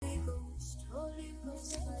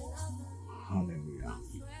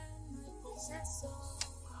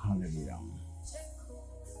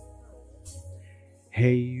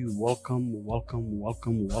Hey, welcome,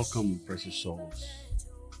 precious souls.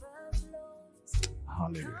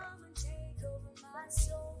 Hallelujah.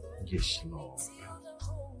 Yes, Lord.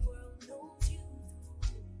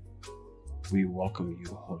 We welcome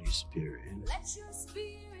you, Holy Spirit.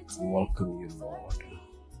 We welcome you, Lord.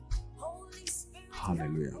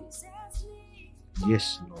 Hallelujah.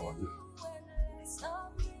 Yes, Lord.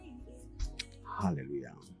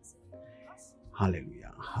 Hallelujah.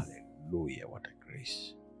 Hallelujah. Hallelujah. What a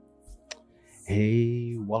grace.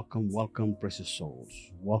 Hey, welcome, precious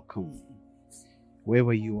souls. Welcome.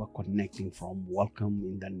 Wherever you are connecting from, welcome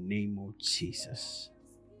in the name of Jesus.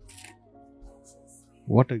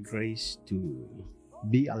 What a grace to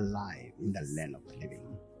be alive in the land of the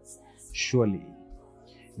living. Surely,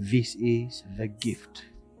 this is the gift,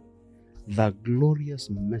 the glorious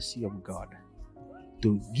mercy of God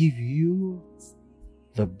to give you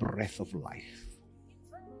the breath of life.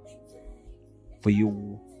 For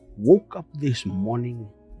you woke up this morning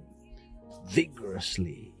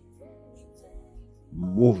vigorously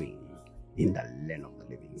moving in the land of the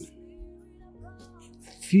living,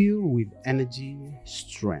 filled with energy,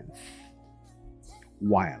 strength,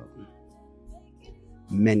 while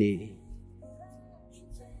many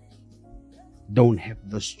don't have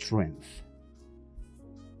the strength.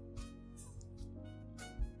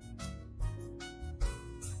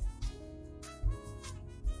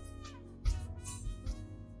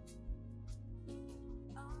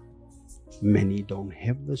 Many don't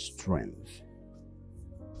have the strength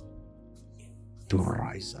to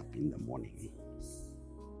rise up in the morning.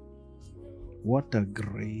 What a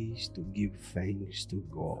grace to give thanks to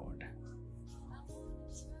God.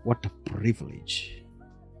 What a privilege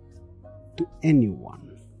to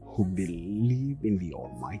anyone who believes in the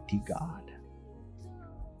Almighty God.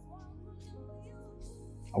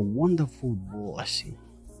 A wonderful blessing,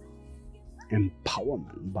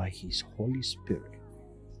 empowerment by His Holy Spirit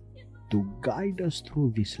to guide us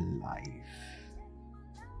through this life,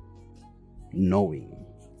 knowing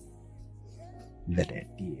that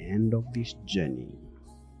at the end of this journey,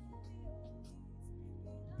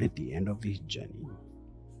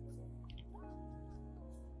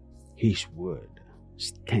 His word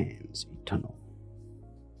stands eternal.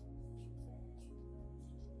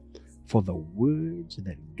 For the words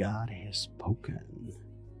that God has spoken,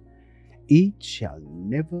 it shall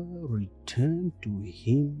never return to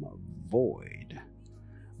Him void,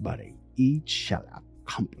 but it shall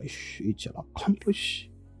accomplish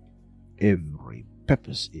every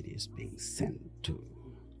purpose it is being sent to.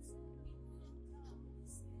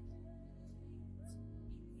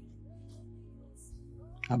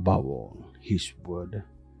 Above all, His word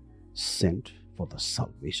sent for the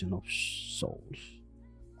salvation of souls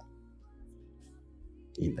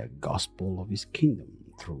in the gospel of His kingdom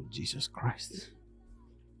through Jesus Christ.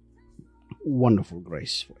 Wonderful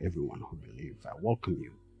grace for everyone who believes. I welcome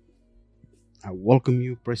you. I welcome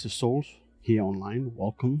you, precious souls, here online.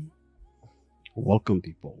 Welcome. Welcome,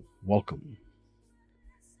 people. Welcome.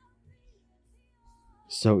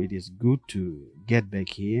 So it is good to get back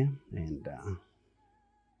here and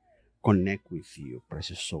connect with you,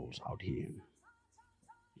 precious souls out here.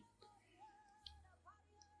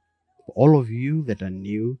 For all of you that are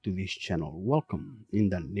new to this channel, welcome in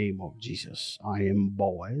the name of Jesus. I am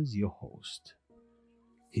Boaz, your host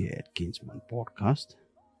here at Kingsman Podcast.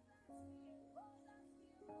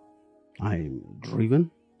 I am driven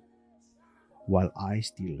while I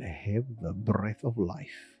still have the breath of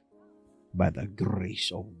life by the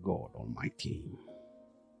grace of God Almighty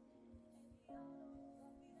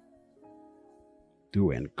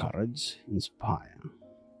to encourage, inspire,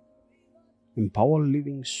 empower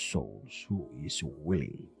living souls who is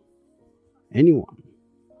willing. Anyone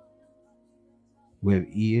who have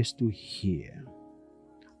ears to hear,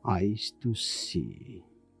 eyes to see,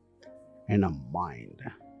 and a mind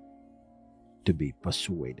to be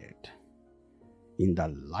persuaded in the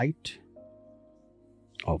light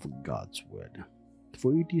of God's word.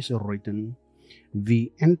 For it is written,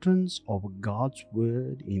 the entrance of God's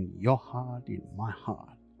word in your heart, in my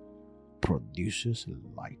heart, produces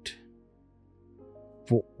light.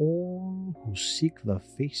 For all who seek the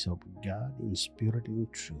face of God in spirit and in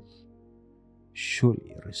truth,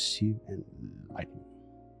 surely receive enlightenment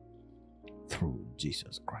through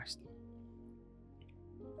Jesus Christ.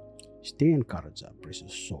 Stay encouraged,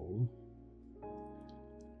 precious soul.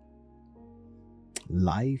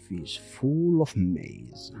 Life is full of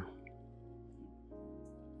maze.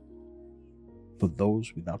 For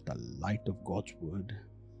those without the light of God's word,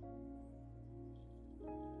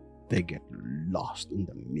 they get lost in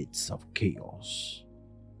the midst of chaos,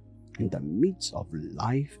 in the midst of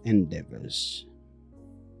life endeavors,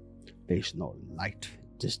 There is no light,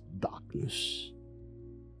 just darkness.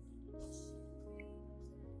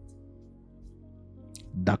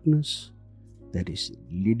 Darkness that is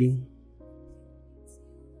leading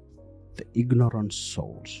the ignorant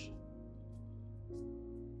souls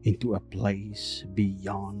into a place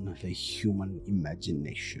beyond the human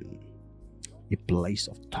imagination, a place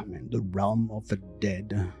of torment, the realm of the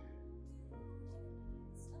dead,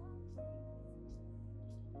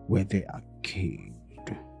 where they are caged,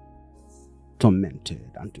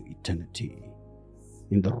 tormented unto eternity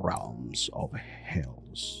in the realms of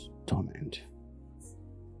hell's torment.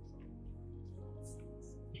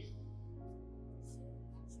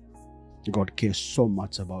 God cares so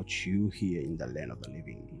much about you here in the land of the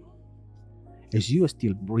living. As you are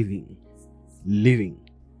still breathing, living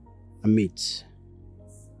amidst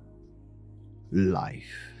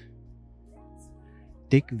life,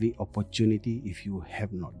 take the opportunity, if you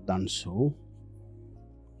have not done so,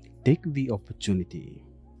 take the opportunity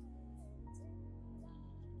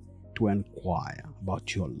to inquire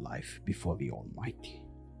about your life before the Almighty.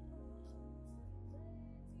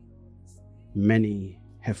 Many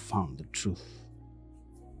have found the truth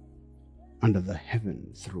under the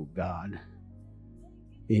heaven through God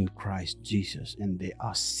in Christ Jesus, and they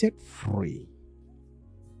are set free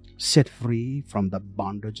from the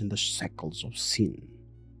bondage and the shackles of sin,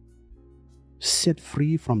 set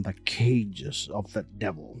free from the cages of the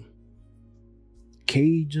devil,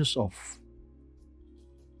 cages of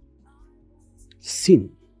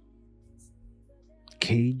sin,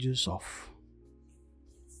 cages of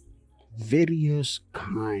various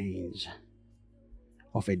kinds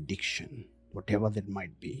of addiction, whatever that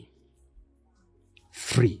might be.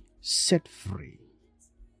 Free, set free.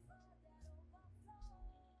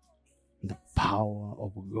 The power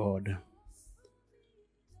of God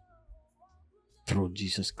through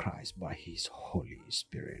Jesus Christ by His Holy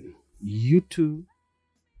Spirit. You too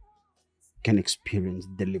can experience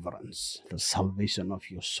deliverance, the salvation of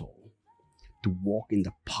your soul, to walk in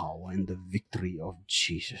the power and the victory of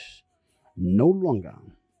Jesus. No longer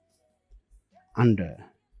under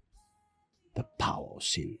the power of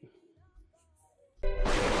sin.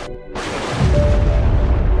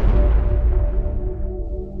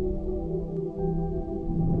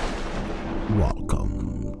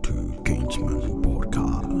 Welcome to Kingsman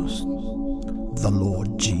Podcast. The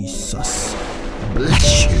Lord Jesus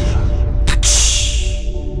bless you. Touch.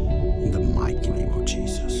 In the mighty name of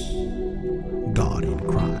Jesus. God in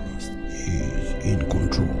Christ is in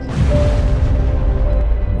control.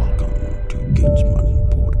 Welcome to Kingsman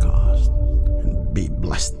Podcast and be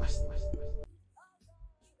blessed.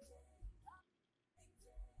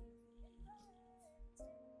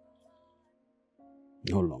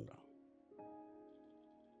 No longer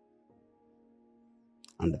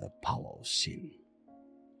under the power of sin.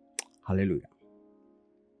 Hallelujah.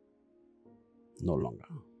 No longer.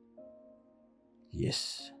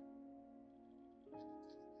 Yes.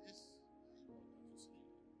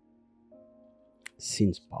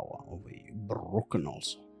 Sin's power over you, broken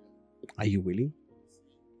also. Are you willing?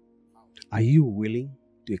 Are you willing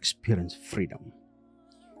to experience freedom?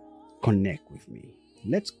 Connect with me.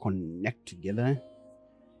 Let's connect together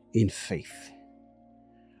in faith,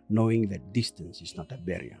 knowing that distance is not a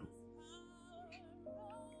barrier.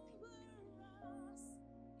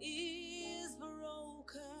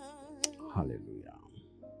 Hallelujah.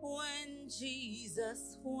 When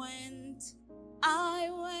Jesus went, I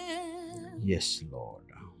went. Yes, Lord.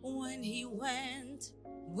 When He went,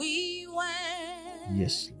 we went.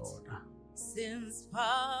 Yes, Lord. Since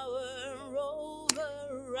power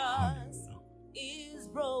over us is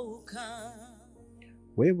broken.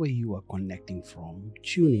 Wherever you are connecting from,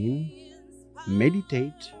 tune in,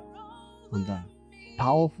 meditate on the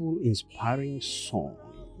powerful, inspiring song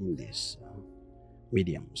in this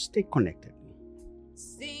medium. Stay connected.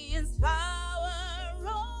 Since power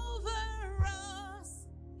over us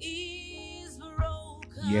is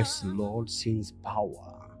broken. Yes, Lord, since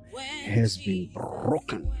power has been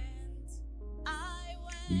broken.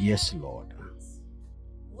 Yes, Lord.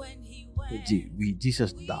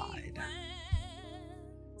 Jesus died.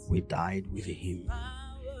 We died with Him.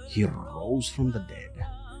 He rose from the dead.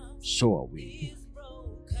 So are we.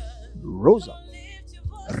 Rose up,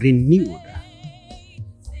 renewed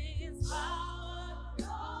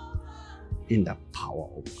in the power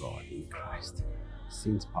of God in Christ.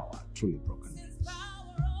 Since power truly broken.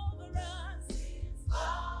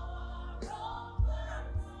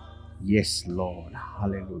 Yes, Lord.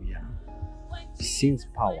 Hallelujah. Since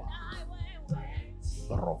power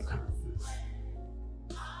broken.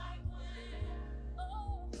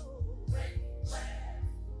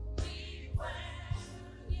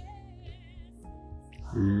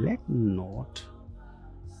 Let not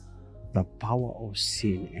the power of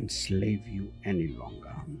sin enslave you any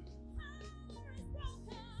longer.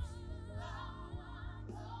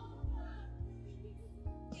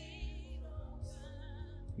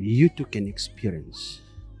 You too can experience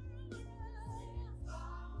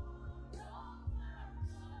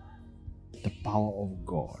the power of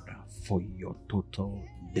God for your total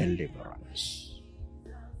deliverance.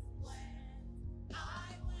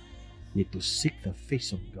 You need to seek the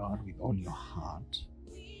face of God with all your heart,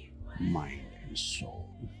 mind, and soul.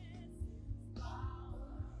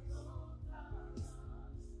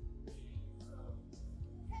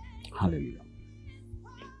 Hallelujah.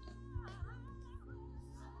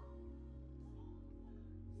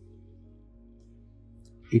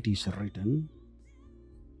 It is written,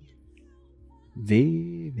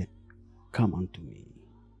 they that come unto me,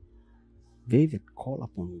 they that call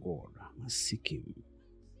upon God must seek Him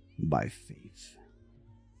by faith.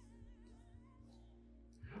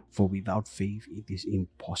 For without faith it is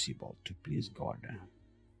impossible to please God.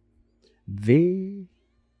 They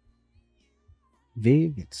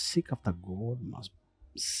that seek after God must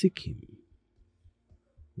seek Him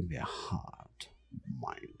with their heart,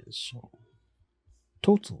 mind, and soul.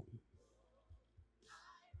 Total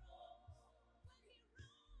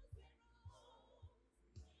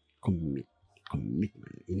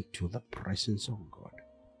commitment into the presence of God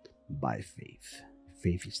by faith.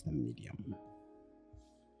 Faith is the medium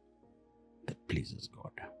that pleases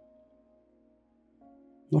God.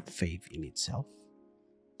 Not faith in itself.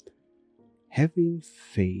 Having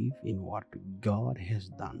faith in what God has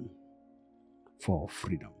done for our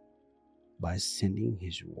freedom by sending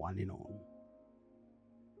His one and only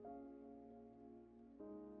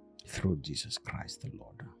through Jesus Christ the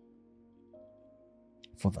Lord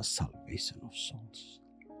for the salvation of souls.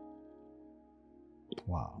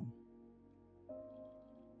 Wow.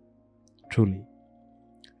 Truly,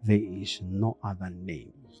 there is no other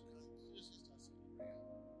name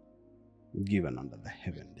given under the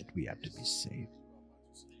heaven that we are to be saved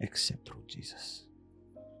except through Jesus.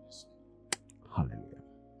 Hallelujah.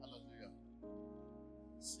 Hallelujah.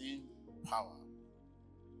 Sin power.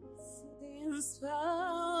 Sin's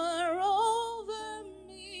power over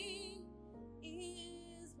me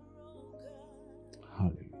is broken.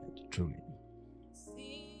 Hallelujah. Truly.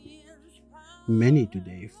 Sin's power Many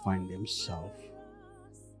today find themselves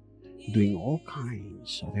doing all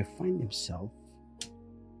kinds of, they find themselves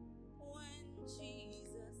when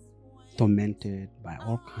Jesus went, tormented by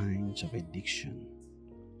all kinds of addiction,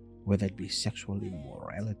 whether it be sexual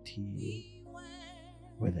immorality,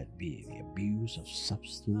 whether it be the abuse of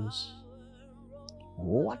substance,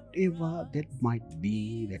 whatever that might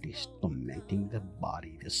be that is tormenting the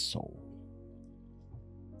body, the soul,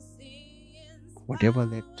 whatever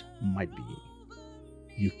that might be,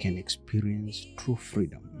 you can experience true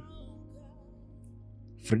freedom.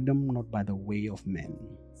 Freedom not by the way of men,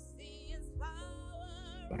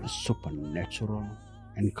 but a supernatural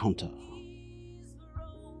encounter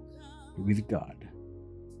with God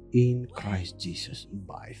in Christ Jesus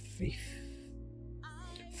by faith.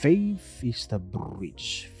 Faith is the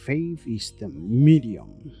bridge. Faith is the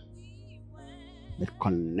medium that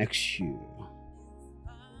connects you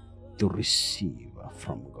to receive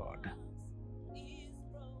from God.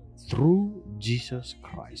 Through Jesus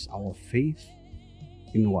Christ, our faith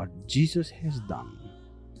in what Jesus has done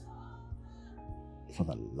for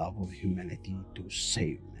the love of humanity to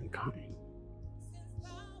save mankind.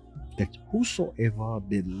 That whosoever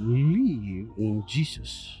believe in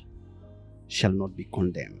Jesus shall not be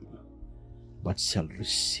condemned, but shall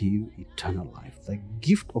receive eternal life, the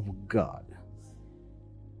gift of God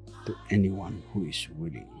to anyone who is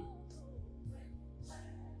willing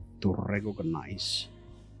to recognize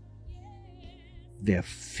their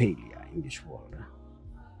failure in this world,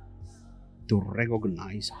 to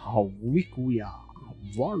recognize how weak we are,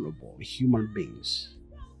 vulnerable human beings,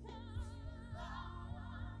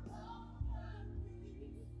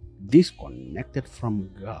 disconnected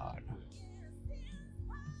from God,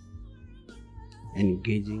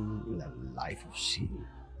 engaging in the life of sin.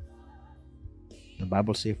 The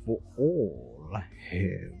Bible says, for all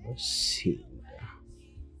have sinned,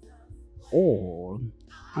 all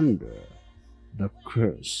under the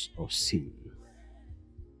curse of sin.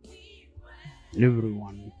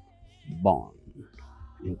 Everyone born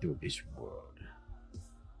into this world,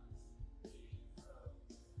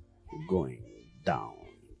 going down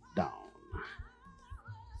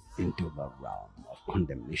into the realm of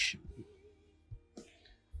condemnation,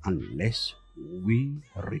 unless we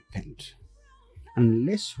repent,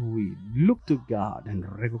 unless we look to God and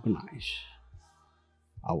recognize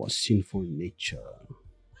our sinful nature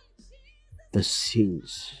the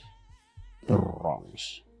sins, the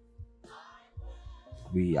wrongs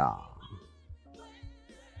we are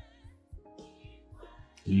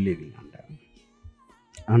living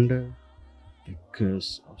under the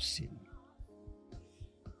curse of sin.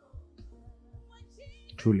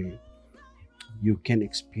 Truly, you can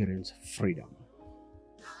experience freedom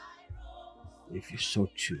if you so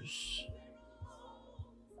choose.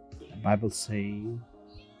 The Bible says,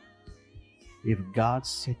 if God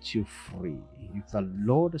sets you free, if the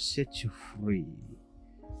Lord sets you free,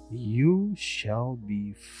 you shall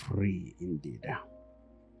be free indeed.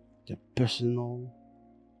 The personal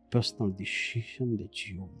decision that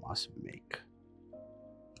you must make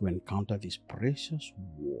to encounter this precious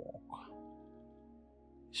walk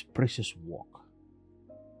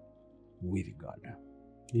with God.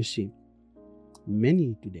 You see,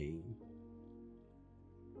 many today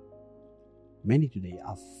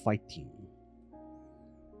are fighting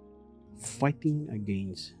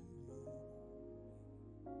against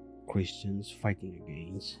Christians, fighting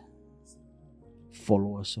against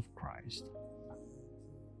followers of Christ,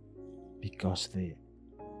 because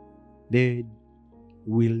they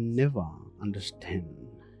will never understand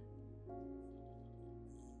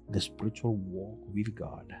the spiritual walk with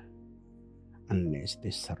God unless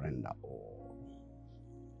they surrender all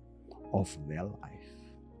of their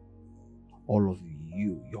life, all of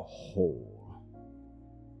you, your whole,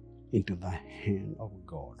 into the hand of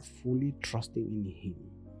God, fully trusting in Him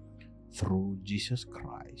through Jesus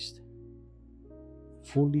Christ,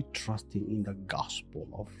 fully trusting in the gospel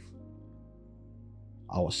of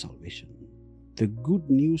our salvation, the good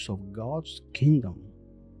news of God's kingdom,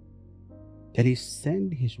 that He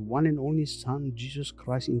sent His one and only Son, Jesus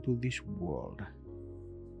Christ, into this world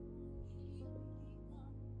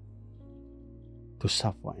to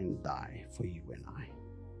suffer and die for you and I.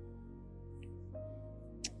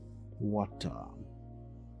 What a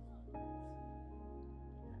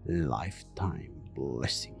lifetime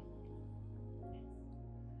blessing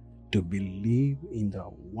to believe in the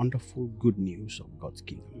wonderful good news of God's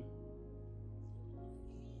kingdom.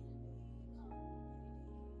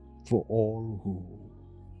 For all who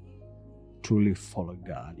truly follow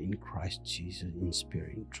God in Christ Jesus in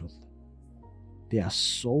spirit and truth, they are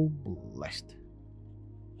so blessed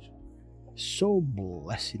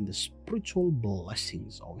in the spiritual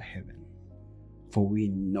blessings of heaven. For we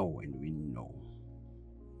know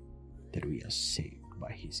that we are saved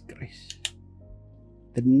by His grace,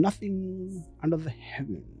 that nothing under the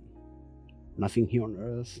heaven, nothing here on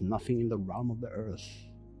earth, nothing in the realm of the earth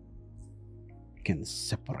can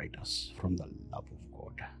separate us from the love of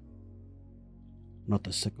God. Not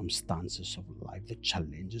the circumstances of life, the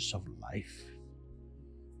challenges of life,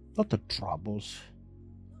 not the troubles,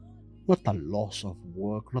 not the loss of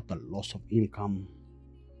work, not the loss of income,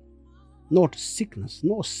 not sickness,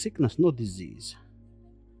 no disease.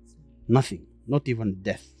 Nothing, not even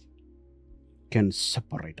death, can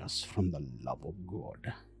separate us from the love of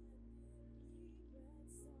God.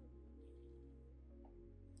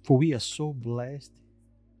 For we are so blessed.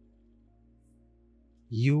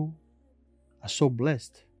 You are so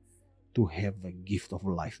blessed to have the gift of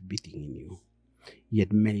life beating in you.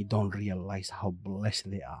 Yet many don't realize how blessed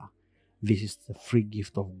they are. This is the free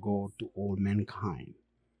gift of God to all mankind,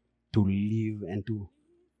 to live and to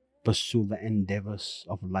pursue the endeavors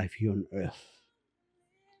of life here on earth,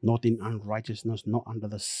 not in unrighteousness, not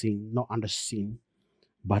under sin,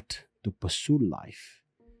 but to pursue life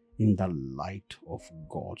in the light of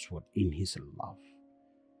God's word, in His love.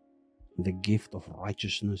 The gift of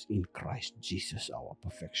righteousness in Christ Jesus, our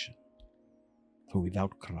perfection. For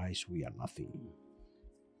without Christ we are nothing.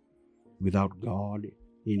 Without God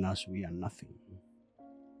in us we are nothing.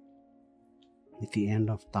 At the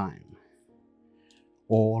end of time,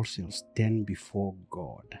 all shall stand before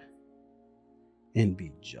God and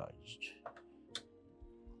be judged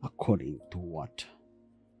according to what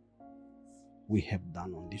we have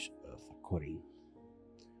done on this earth, according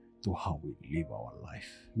to how we live our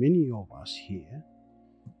life. Many of us here,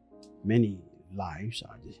 many lives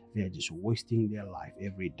they are just wasting their life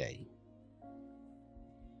every day.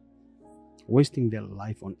 Wasting their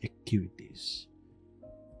life on activities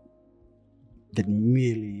that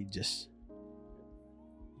merely just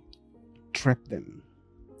trap them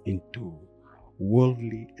into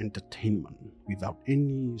worldly entertainment without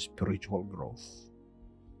any spiritual growth,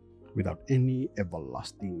 without any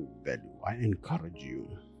everlasting value. I encourage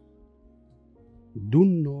you, do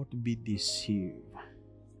not be deceived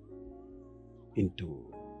into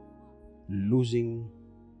losing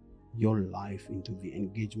your life into the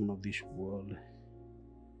engagement of this world,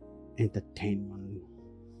 entertainment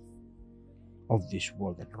of this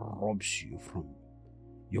world that robs you from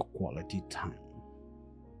your quality time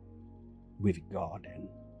with God and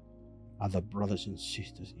other brothers and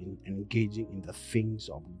sisters in engaging in the things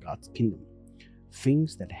of God's kingdom,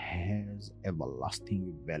 things that has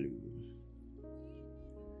everlasting value.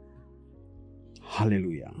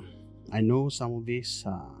 Hallelujah. I know some of this,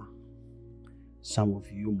 some of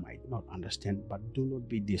you might not understand, but do not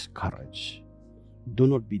be discouraged. Do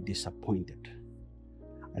not be disappointed.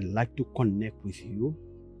 I'd like to connect with you.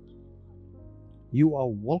 You are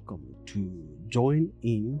welcome to join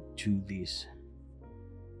in to this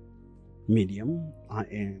medium. I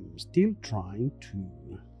am still trying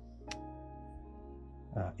to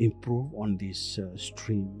improve on this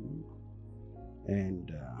stream,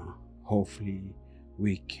 and hopefully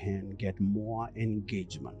we can get more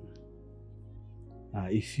engagement.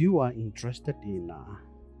 If you are interested in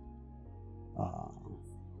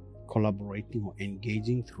collaborating or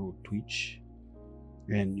engaging through Twitch,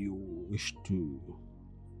 and you wish to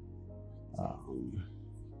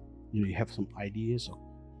you have some ideas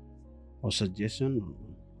or suggestion on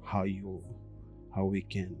how we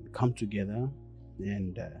can come together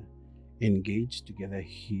and engage together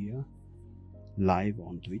here live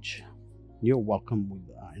on Twitch, you're welcome with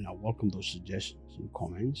and I welcome those suggestions and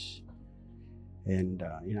comments. And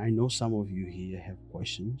I know some of you here have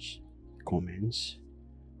questions, comments.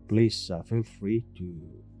 Please feel free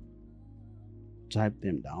to type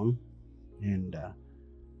them down, and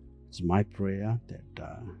it's my prayer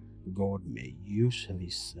that God may use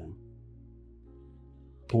these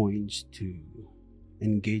points to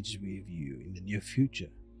engage with you in the near future,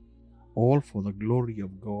 all for the glory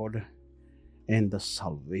of God and the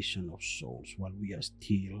salvation of souls while we are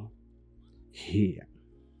still here.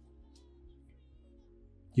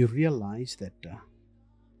 You realize that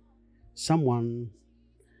someone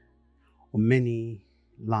or many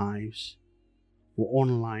lives were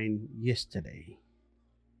online yesterday,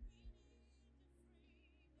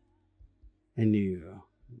 and you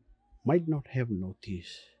might not have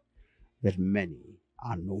noticed that many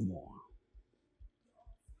are no more.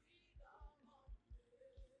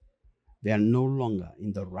 They are no longer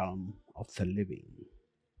in the realm of the living,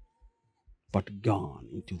 but gone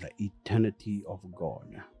into the eternity of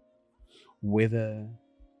God, whether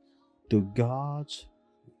to God's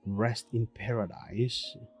rest in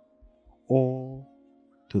paradise or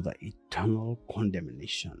to the eternal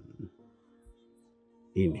condemnation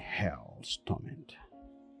in hell's torment.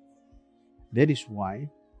 That is why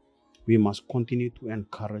we must continue to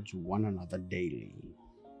encourage one another daily,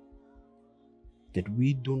 that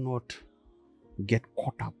we do not get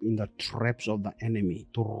caught up in the traps of the enemy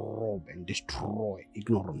to rob and destroy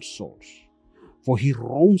ignorant souls. For he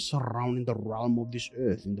roams around in the realm of this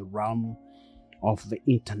earth, in the realm of the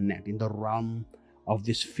internet, in the realm of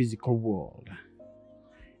this physical world,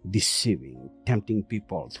 deceiving, tempting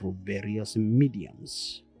people through various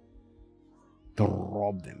mediums to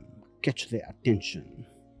rob them, catch their attention,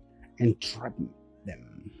 entrap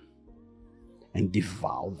them, and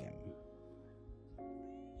devour them,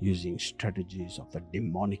 using strategies of the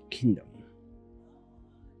demonic kingdom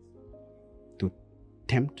to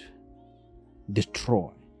tempt, destroy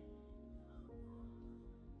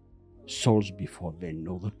souls before they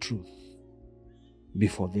know the truth,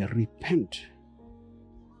 before they repent.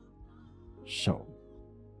 So,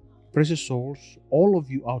 precious souls, all of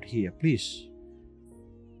you out here, please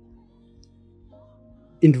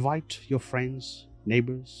invite your friends,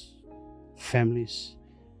 neighbors, families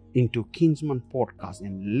into Kinsman Podcast,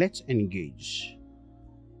 and let's engage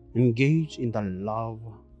in the love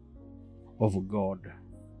of God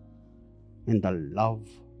and the love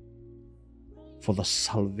for the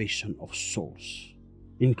salvation of souls,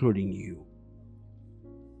 including you.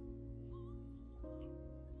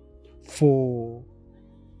 For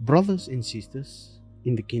brothers and sisters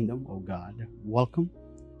in the kingdom of God, welcome.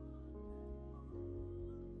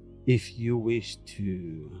 If you wish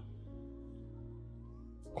to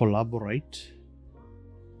collaborate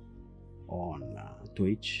on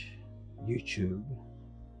Twitch, YouTube,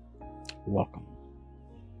 welcome.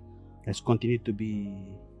 Let's continue to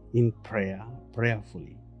be in prayer,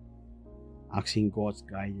 prayerfully, asking God's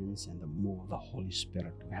guidance and the move of the Holy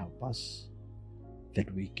Spirit to help us,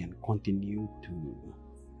 that we can continue to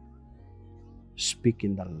speak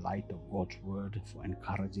in the light of God's word for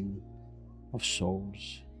encouraging of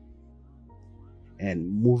souls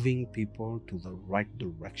and moving people to the right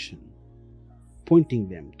direction, pointing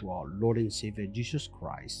them to our Lord and Savior Jesus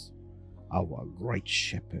Christ, our great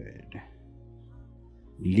shepherd,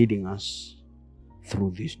 leading us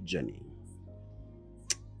through this journey.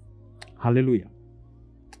 Hallelujah.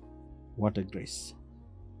 What a grace.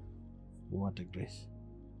 What a grace.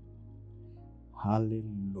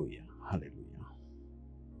 Hallelujah. Hallelujah.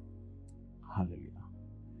 Hallelujah.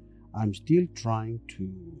 I'm still trying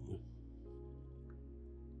to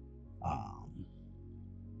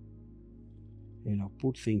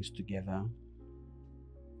put things together,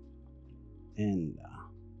 and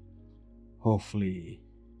hopefully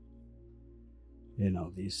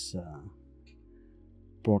this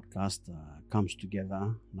broadcast comes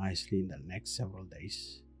together nicely in the next several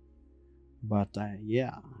days. But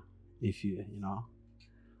if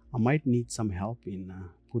I might need some help in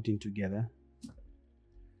putting together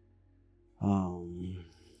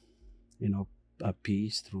a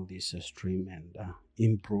piece through this stream, and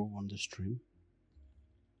improve on the stream,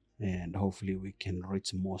 and hopefully we can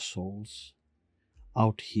reach more souls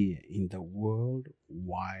out here in the World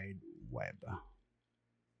Wide Web.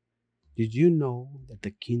 Did you know that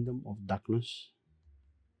the kingdom of darkness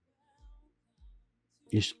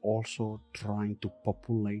is also trying to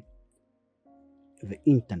populate the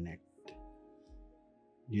internet?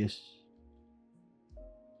 Yes.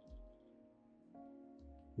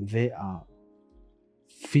 They are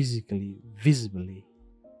physically, visibly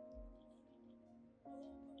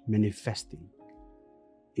manifesting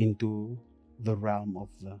into the realm of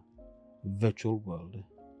the virtual world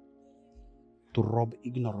to rob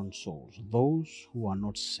ignorant souls, those who are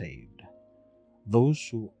not saved, those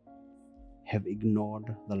who have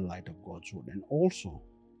ignored the light of God's word, and also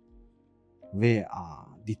they are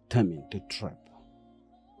determined to trap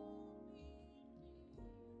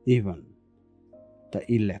even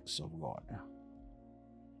the elects of God,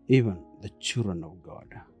 even the children of God.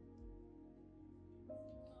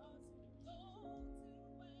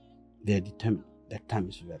 They are determined. That time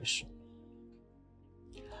is very short.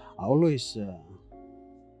 I always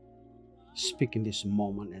speak in this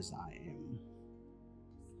moment as I am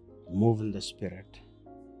moving the Spirit.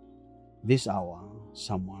 This hour,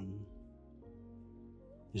 someone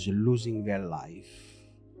is losing their life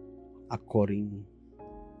according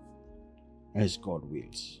as God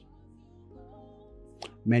wills.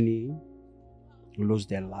 Many lose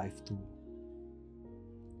their life to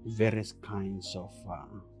various kinds of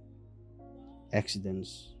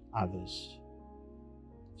accidents, others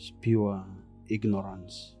it's pure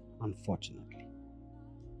ignorance, unfortunately.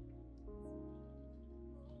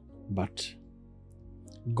 But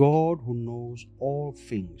God, who knows all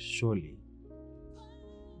things, surely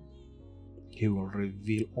He will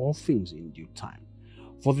reveal all things in due time.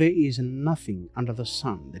 For there is nothing under the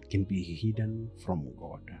sun that can be hidden from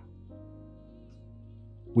God.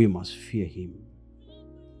 We must fear Him.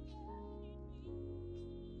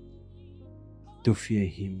 To fear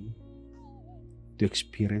Him, to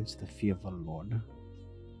experience the fear of the Lord,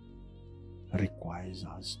 requires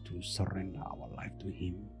us to surrender our life to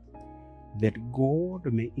Him, that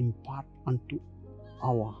God may impart unto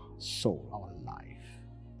our soul, our life,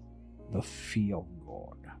 the fear of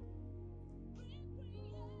God.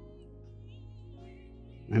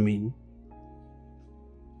 I mean,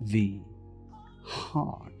 the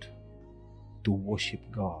heart to worship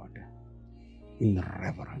God in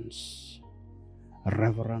reverence,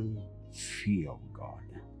 reverent fear of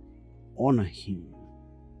God. Honor Him,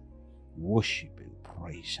 worship and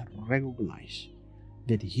praise, and recognize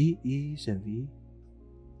that He is the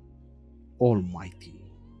Almighty.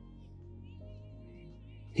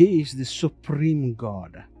 He is the supreme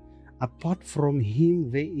God. Apart from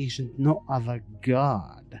Him, there is no other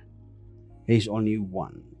God. There is only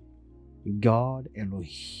one, God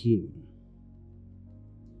Elohim,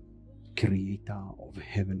 creator of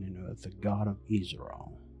heaven and earth, the God of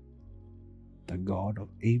Israel, the God of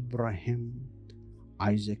Abraham,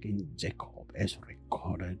 Isaac, and Jacob, as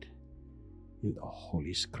recorded in the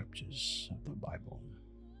Holy Scriptures of the Bible.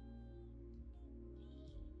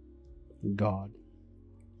 God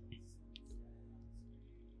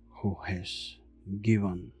who has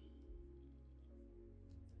given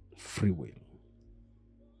free will,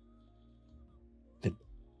 that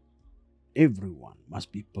everyone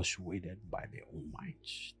must be persuaded by their own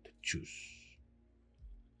minds to choose.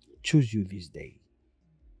 Choose you this day.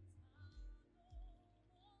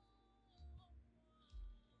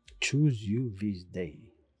 Choose you this day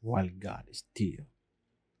while God is still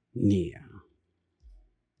near.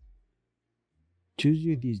 Choose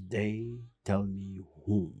you this day. Tell me,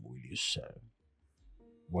 whom will you serve?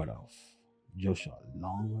 Word of Joshua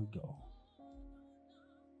long ago.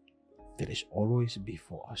 That is always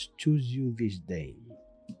before us. Choose you this day.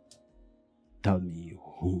 Tell me,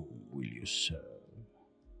 whom will you serve?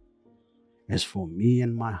 As for me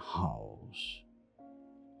and my house,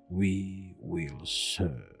 we will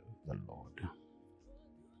serve the Lord.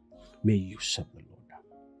 May you serve the Lord.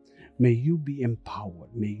 May you be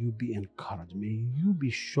empowered. May you be encouraged. May you be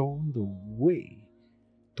shown the way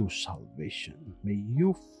to salvation. May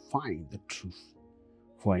you find the truth.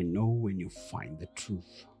 For I know when you find the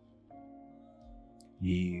truth,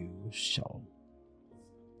 you shall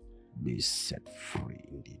be set free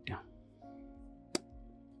indeed.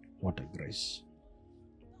 What a grace.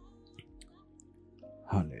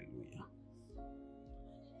 Hallelujah.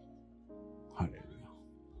 Hallelujah.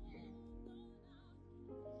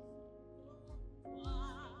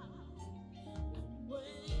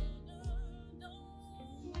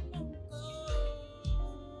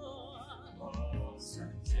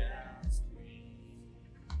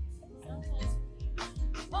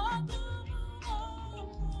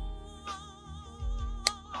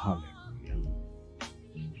 Hallelujah.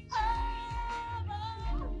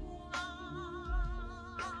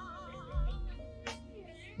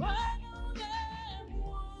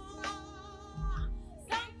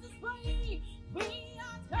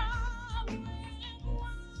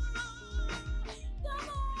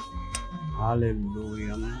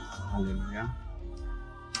 Hallelujah. Hallelujah.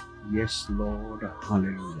 Yes, Lord.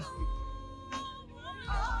 Hallelujah.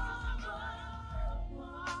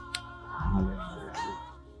 Hallelujah.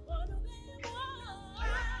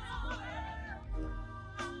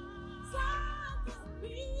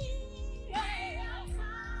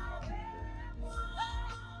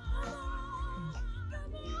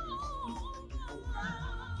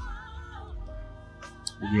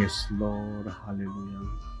 Yes, Lord. Hallelujah.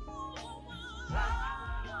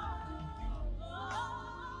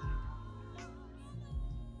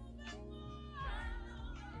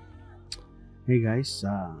 Hey guys,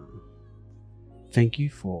 thank you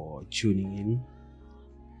for tuning in.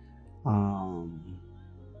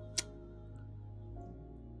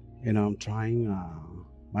 I'm trying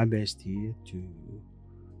my best here to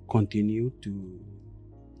continue to,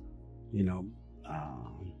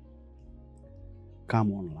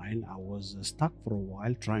 come online. I was stuck for a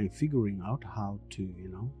while figuring out how to,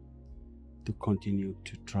 to continue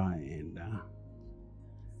to try and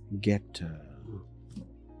get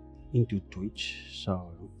into Twitch.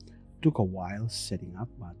 So took a while setting up,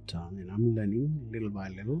 but I'm learning little by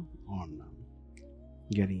little on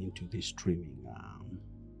getting into the streaming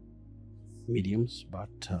mediums.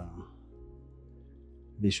 But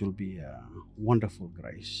this will be a wonderful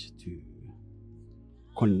grace to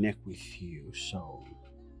connect with you. So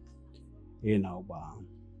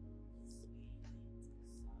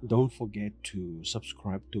don't forget to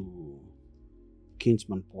subscribe to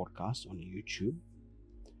Kingsman Podcast on YouTube.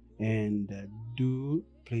 And do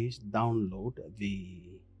please download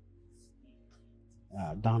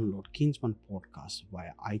Kingsman Podcast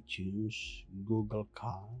via iTunes, Google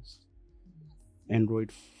Cast,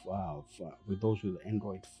 Android. With those with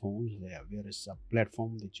Android phones, there are various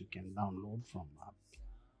platforms that you can download from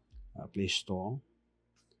Play Store.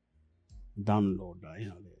 Download.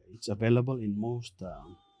 It's available in most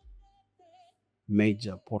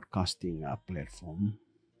major podcasting platform.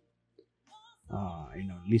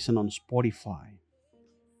 Listen on Spotify,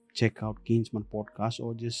 check out Kingsman Podcast,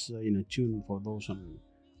 or just tune for those on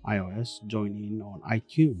iOS, join in on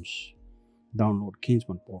iTunes, download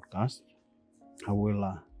Kingsman Podcast. I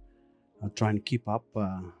will try and keep up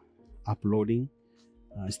uploading.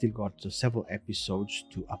 I still got several episodes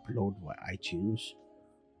to upload via iTunes,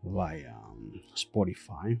 via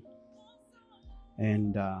Spotify,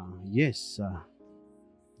 and yes,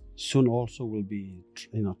 soon also we'll be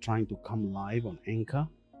trying to come live on Anchor,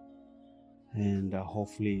 and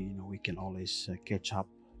hopefully we can always catch up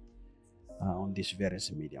on this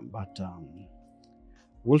various medium. But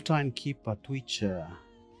we'll try and keep Twitch.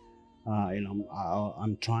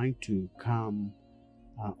 I'm trying to come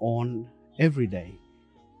on every day,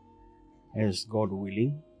 as God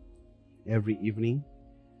willing, every evening,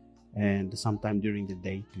 and sometime during the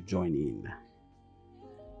day to join in.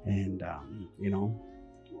 And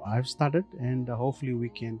I've started, and hopefully we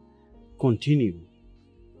can continue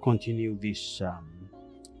this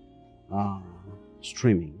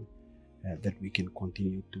streaming, that we can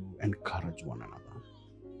continue to encourage one another.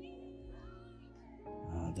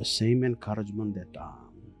 The same encouragement that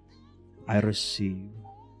I receive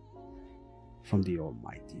from the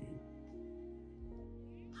Almighty,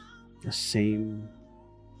 the same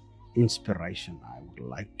inspiration I would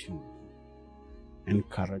like to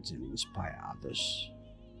encourage and inspire others.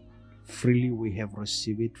 Freely we have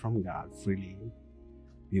received it from God, freely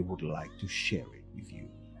we would like to share it with you.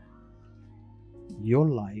 Your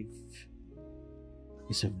life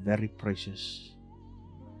is a very precious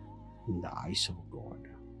in the eyes of God.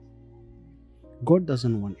 God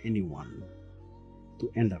doesn't want anyone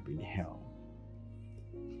to end up in hell.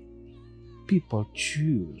 people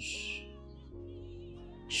choose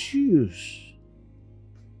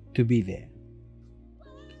to be there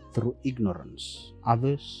through ignorance,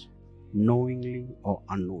 others knowingly or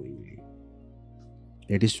unknowingly.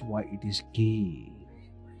 That is why it is key.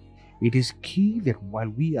 It is key that while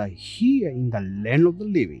we are here in the land of the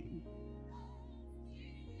living,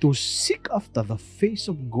 to seek after the face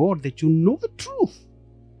of God, that you know the truth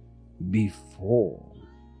before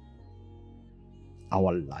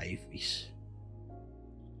our life is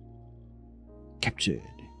captured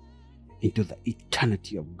into the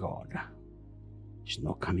eternity of God. There's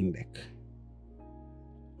no coming back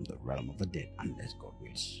in the realm of the dead unless God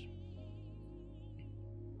wills.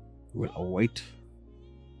 We'll await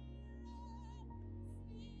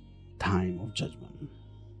time of judgment.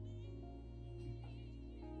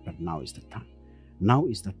 But now is the time. Now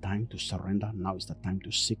is the time to surrender. Now is the time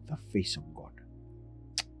to seek the face of God.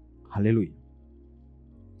 Hallelujah.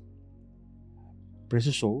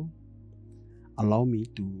 Precious soul, allow me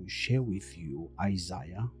to share with you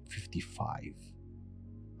Isaiah 55.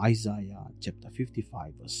 Isaiah chapter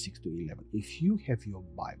 55 verse 6 to 11. If you have your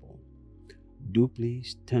Bible, do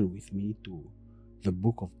please turn with me to the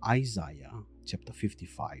book of Isaiah chapter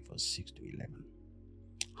 55 verse 6 to 11.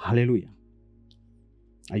 Hallelujah.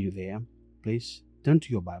 Are you there? Please turn to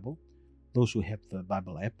your Bible. Those who have the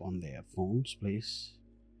Bible app on their phones, please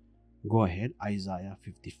go ahead. Isaiah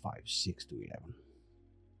 55 6 to 11.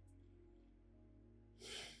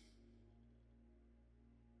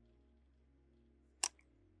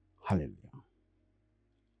 Hallelujah.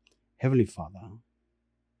 Heavenly Father,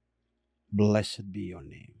 blessed be your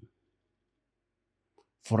name.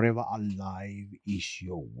 Forever alive is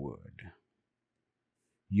your word.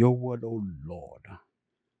 Your word, O Lord,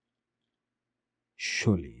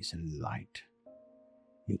 surely is a light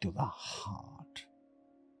into the heart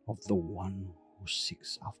of the one who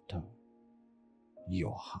seeks after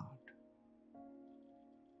your heart.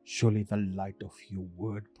 Surely the light of your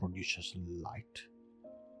word produces light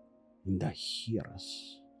in the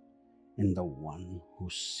hearers and the one who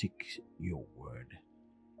seeks your word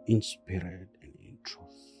in spirit and in truth.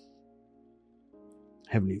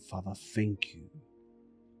 Heavenly Father, thank you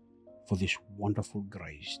for this wonderful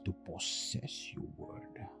grace to possess your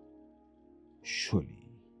word. Surely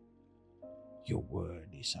your word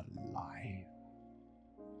is alive,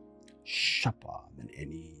 sharper than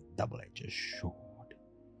any double-edged sword,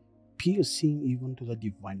 piercing even to the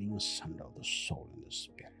dividing asunder of the soul and the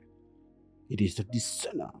spirit. It is the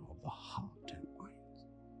discerner of the heart and mind.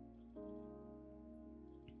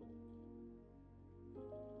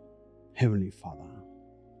 Heavenly Father,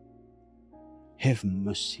 have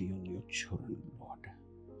mercy on your children, Lord.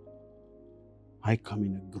 I come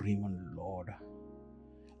in agreement, Lord.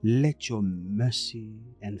 Let your mercy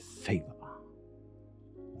and favor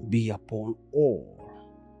be upon all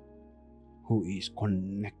who is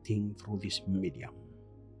connecting through this medium.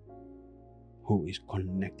 Who is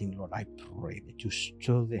connecting, Lord, I pray that you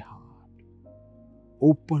stir their heart.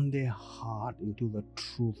 Open their heart into the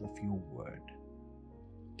truth of your word,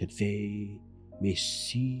 that they may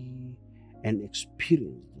see and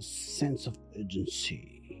experience the sense of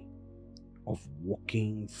urgency of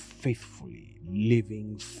walking faithfully,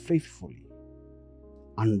 living faithfully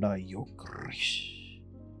under your grace,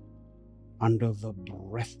 under the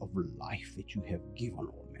breath of life that you have given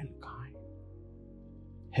all mankind.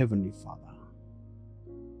 Heavenly Father,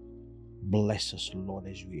 bless us, Lord,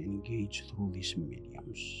 as we engage through these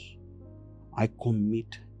mediums. I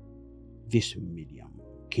commit this medium,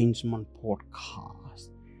 Kingsman Podcast,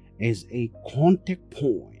 as a contact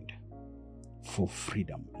point for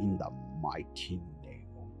freedom in the mighty name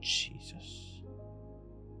of Jesus.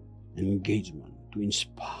 Engagement to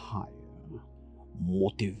inspire,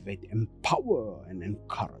 motivate, empower, and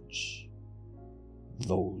encourage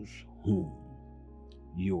those whom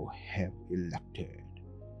you have elected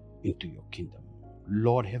into your kingdom.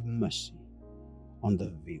 Lord, have mercy on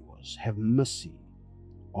the viewers. Have mercy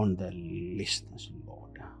on the listeners,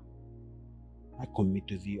 Lord. I commit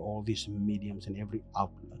to thee all these mediums and every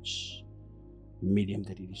outlets, medium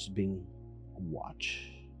that it is being watched.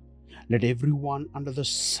 Let everyone under the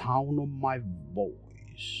sound of my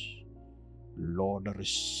voice, Lord,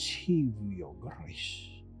 receive your grace,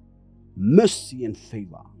 mercy, and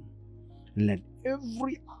favor. Let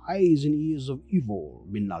every eyes and ears of evil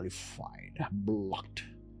be nullified, blocked,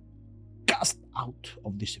 cast out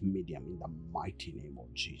of this medium in the mighty name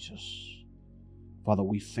of Jesus. Father,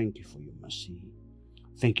 we thank you for your mercy.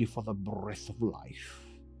 Thank you for the breath of life.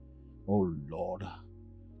 Oh Lord,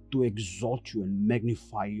 to exalt you and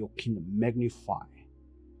magnify your kingdom, magnify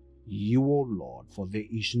you, O Lord, for there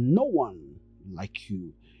is no one like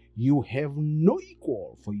you. You have no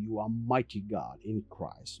equal, for you are mighty God in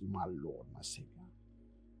Christ, my Lord, my Savior.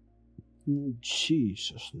 In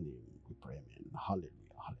Jesus' name we pray, amen. Hallelujah,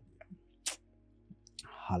 hallelujah,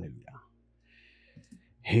 hallelujah.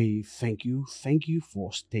 Hey, thank you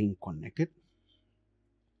for staying connected.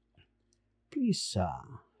 Please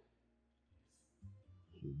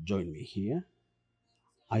join me here.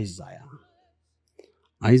 Isaiah,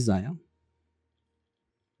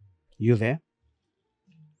 you there?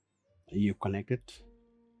 Are you connected?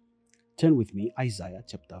 Turn with me, Isaiah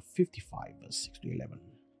chapter 55, verse 6 to 11.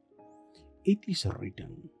 It is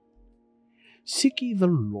written, seek ye the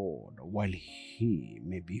Lord while he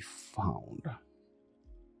may be found.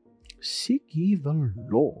 Seek ye the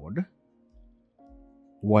Lord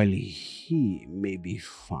while he may be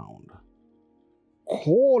found.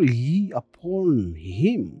 Call ye upon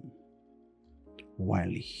him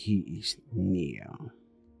while he is near.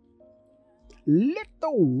 Let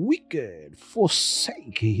the wicked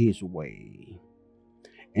forsake his way,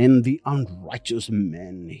 and the unrighteous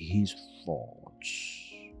man his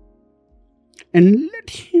thoughts. And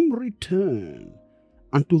let him return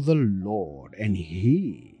unto the Lord, and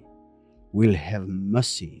he will have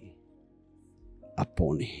mercy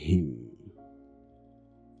upon him.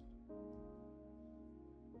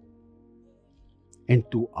 And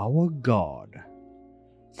to our God,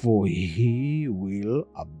 for he will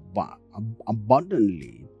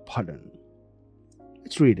abundantly pardon.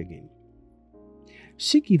 Let's read again.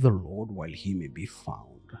 Seek ye the Lord while he may be found.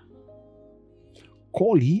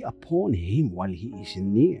 Call ye upon him while he is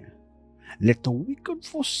near. Let the wicked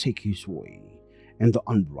forsake his way, and the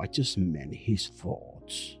unrighteous man his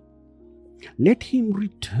thoughts. Let him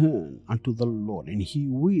return unto the Lord, and he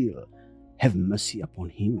will have mercy upon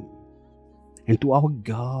him. And to our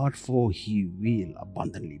God, for he will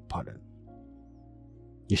abundantly pardon.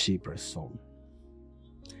 You see, precious soul,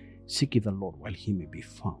 seek ye the Lord while he may be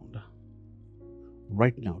found.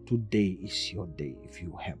 Right now, today is your day. If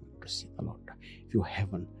you haven't received the Lord, if you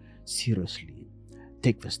haven't seriously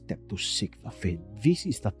take the step to seek the faith, this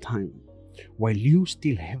is the time. While you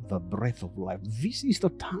still have the breath of life, this is the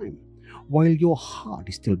time. While your heart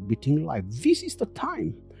is still beating life, this is the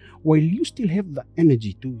time. While you still have the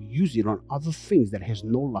energy to use it on other things that has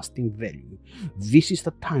no lasting value, this is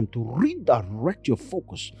the time to redirect your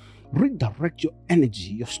focus, redirect your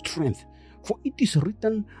energy, your strength. For it is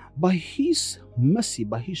written, by his mercy,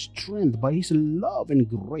 by his strength, by his love and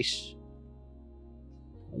grace,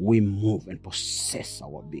 we move and possess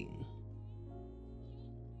our being.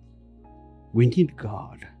 We need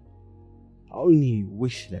God. I only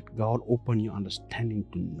wish that God open your understanding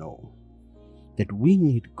to know that we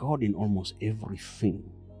need God in almost everything.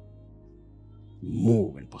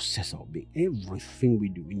 Move and possess our being. Everything we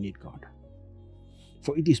do, we need God.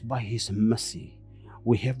 For it is by his mercy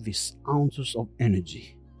we have these ounces of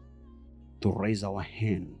energy to raise our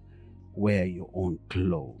hand, wear your own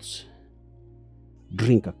clothes,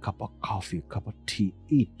 drink a cup of coffee, a cup of tea,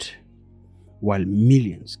 eat, while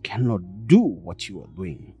millions cannot do what you are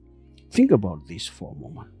doing. Think about this for a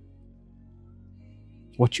moment.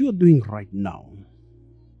 What you are doing right now,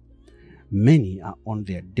 many are on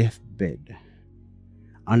their deathbed,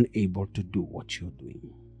 unable to do what you're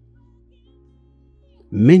doing.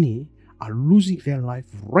 Many are losing their life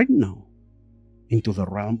right now into the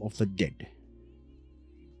realm of the dead.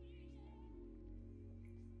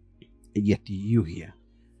 Yet you here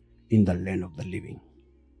in the land of the living.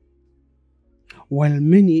 While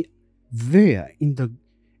many there in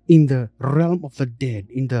the realm of the dead,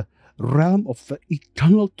 in the realm of the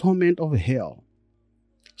eternal torment of hell,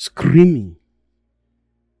 screaming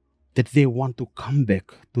that they want to come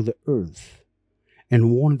back to the earth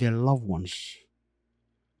and warn their loved ones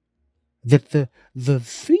that the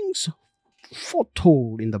things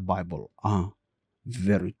foretold in the Bible are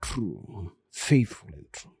very true, faithful and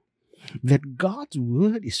true. That God's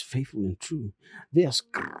word is faithful and true. They are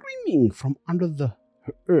screaming from under the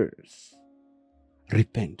earth,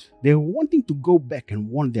 repent. They are wanting to go back and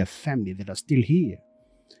warn their family that are still here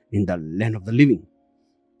in the land of the living.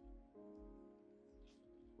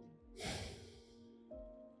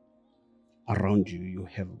 Around you, you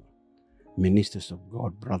have ministers of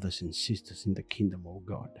God, brothers and sisters in the kingdom of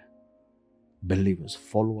God, believers,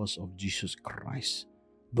 followers of Jesus Christ,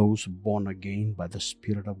 those born again by the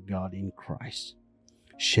Spirit of God in Christ,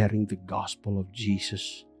 sharing the gospel of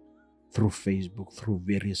Jesus through Facebook, through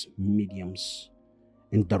various mediums,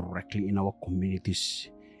 and directly in our communities,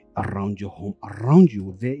 around your home. Around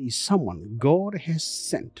you, there is someone God has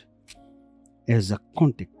sent as a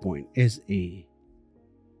contact point, as a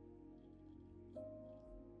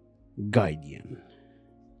guardian,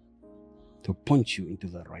 to point you into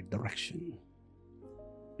the right direction,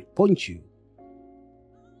 point you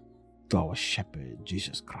to our shepherd,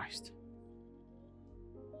 Jesus Christ.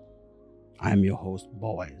 I am your host,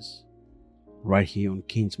 Boaz, right here on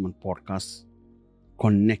Kingsman Podcast,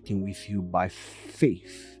 connecting with you by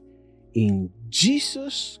faith in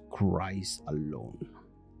Jesus Christ alone,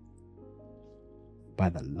 by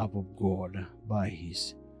the love of God, by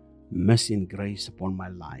His mercy and grace upon my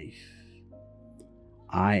life.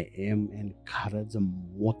 I am encouraged,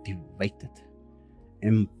 motivated,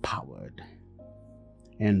 empowered,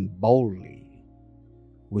 and boldly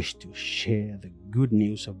wish to share the good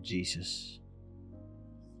news of Jesus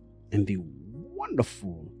and the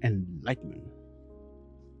wonderful enlightenment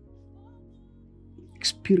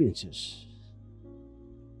experiences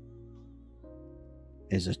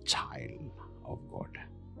as a child of God.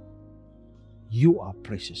 You are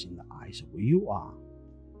precious in the eyes of God. You are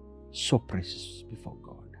so precious before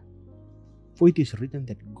God. For it is written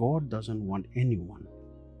that God doesn't want anyone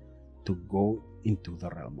to go into the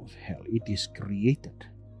realm of hell. It is created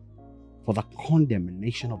for the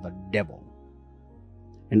condemnation of the devil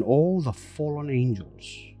and all the fallen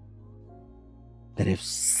angels that have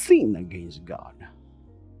sinned against God.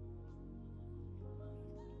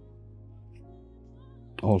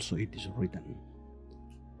 Also, it is written,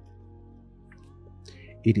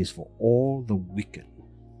 it is for all the wicked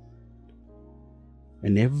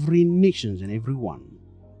and every nation and everyone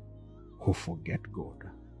who forget God.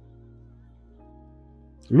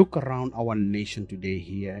 Look around our nation today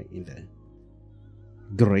here in the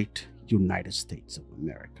great United States of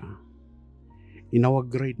America. In our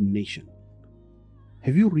great nation,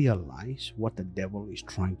 have you realized what the devil is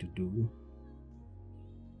trying to do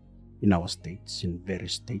in our states, in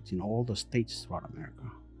various states, in all the states throughout America?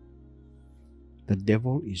 The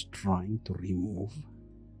devil is trying to remove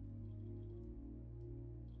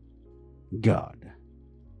God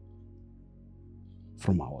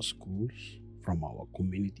from our schools, from our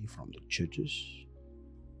community, from the churches,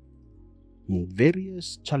 and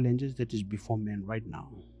various challenges that is before men right now.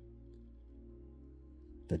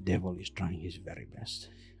 The devil is trying his very best.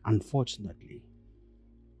 Unfortunately,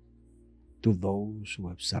 to those who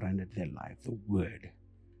have surrendered their life, the word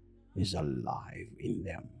is alive in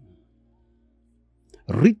them,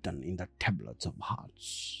 written in the tablets of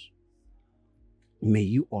hearts. May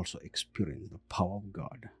you also experience the power of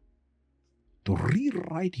God to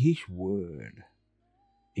rewrite His word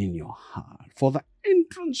in your heart. For the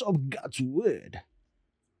entrance of God's word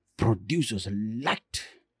produces light.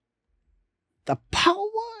 The power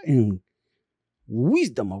and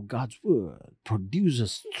wisdom of God's word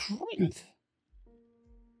produces strength,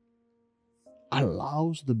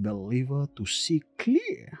 allows the believer to see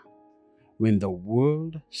clear when the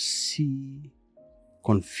world sees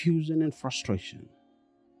confusion and frustration.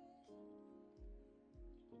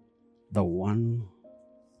 The one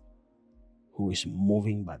who is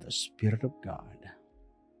moving by the Spirit of God,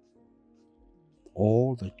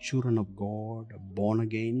 all the children of God born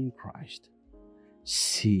again in Christ,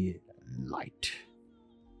 see light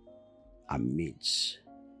amidst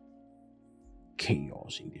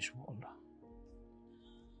chaos in this world.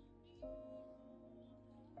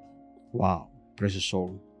 Wow, precious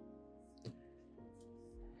soul.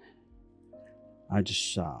 I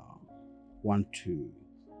just want to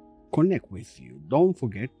connect with you. Don't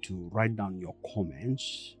forget to write down your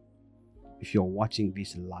comments if you're watching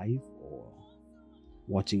this live or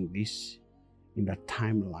watching this in the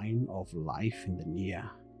timeline of life in the near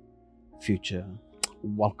future.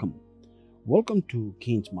 Welcome to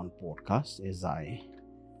Kingsman Podcast as I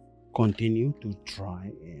continue to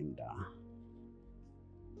try and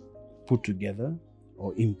put together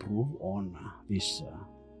or improve on this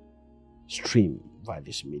stream via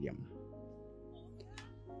this medium.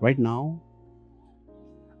 Right now,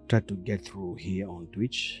 try to get through here on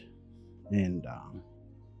Twitch, and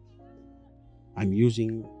I'm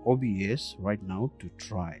using OBS right now to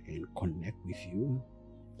try and connect with you.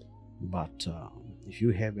 But if you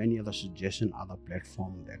have any other suggestion, other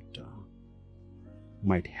platform that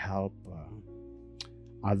might help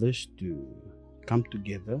others to come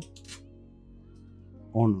together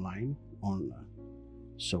online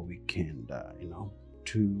so we can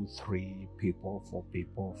 2, 3 people, 4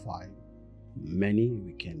 people, 5, many,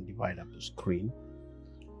 we can divide up the screen.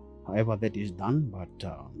 However that is done, but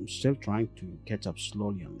I'm still trying to catch up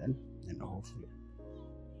slowly on them, and hopefully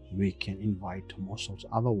we can invite more souls.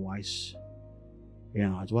 Otherwise,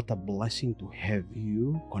 it's what a blessing to have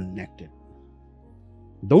you connected.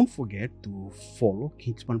 Don't forget to follow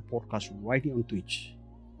Kingsman Podcast right here on Twitch.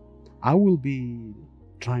 I will be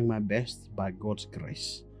trying my best by God's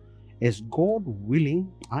grace. As God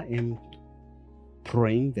willing, I am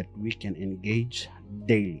praying that we can engage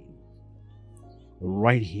daily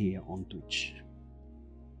right here on Twitch.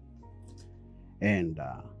 And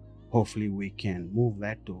hopefully we can move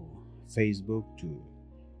that to Facebook, to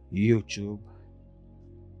YouTube,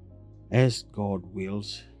 as God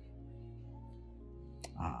wills.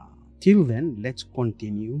 Till then, let's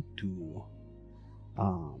continue to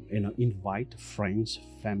invite friends,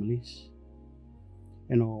 families.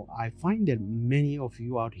 I find that many of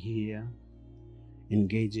you out here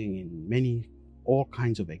engaging in all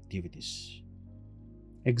kinds of activities.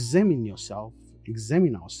 Examine yourself,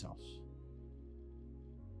 examine ourselves.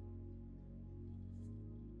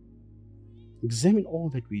 Examine all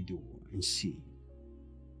that we do and see.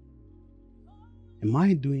 Am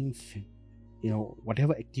I doing,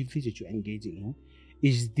 whatever activities that you're engaging in,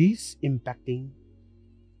 is this impacting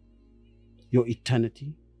your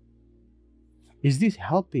eternity? Is this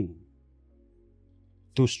helping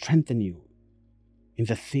to strengthen you in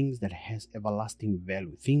the things that has everlasting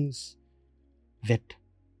value, things that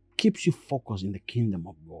keeps you focused in the kingdom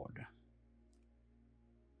of God?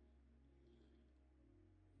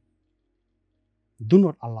 Do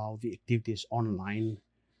not allow the activities online,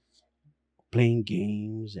 playing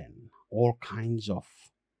games and all kinds of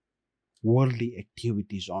worldly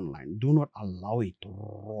activities online. Do not allow it to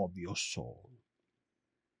rob your soul.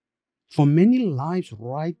 For many lives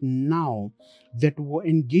right now that were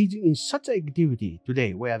engaging in such an activity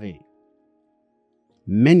today, where are they?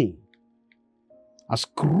 Many are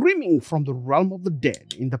screaming from the realm of the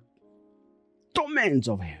dead in the torments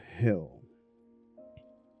of hell,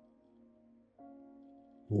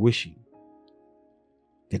 wishing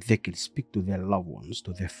that they could speak to their loved ones,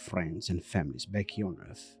 to their friends and families back here on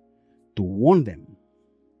earth, to warn them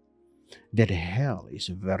that hell is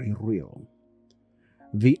very real.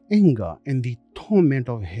 The anger and the torment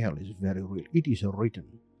of hell is very real. It is written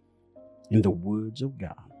in the words of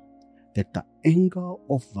God that the anger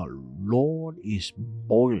of the Lord is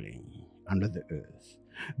boiling under the earth.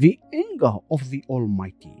 The anger of the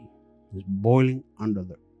Almighty is boiling under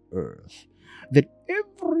the earth. That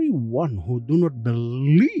everyone who do not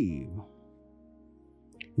believe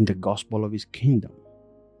in the gospel of his kingdom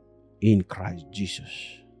in Christ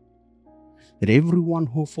Jesus, that everyone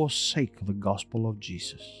who forsake the gospel of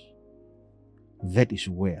Jesus, that is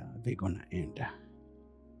where they're going to end.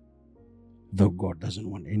 Though God doesn't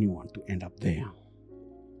want anyone to end up there.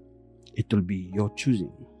 It will be your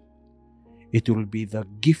choosing. It will be the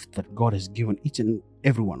gift that God has given each and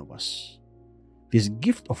every one of us. This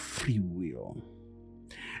gift of free will.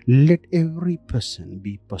 Let every person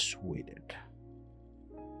be persuaded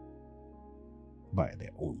by their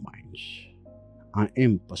own minds. I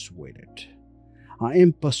am persuaded. I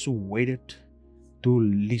am persuaded to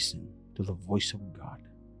listen to the voice of God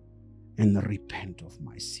and repent of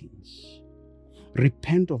my sins.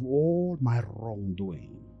 Repent of all my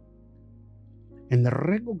wrongdoing and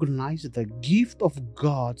recognize the gift of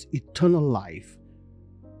God's eternal life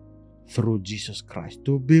through Jesus Christ.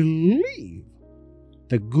 To believe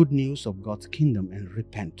the good news of God's kingdom and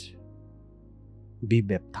repent. Be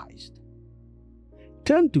baptized.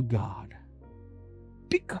 Turn to God.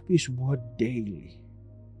 Pick up His word daily.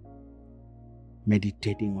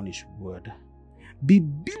 Meditating on His word. Be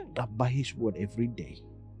built up by His word every day,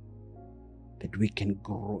 that we can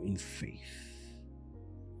grow in faith.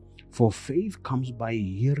 For faith comes by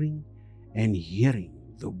hearing, and hearing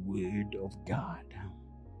the word of God.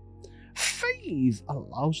 Faith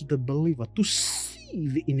allows the believer to see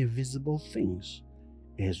the invisible things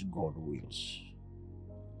as God wills.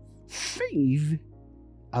 Faith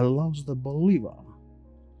allows the believer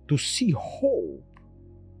to see hope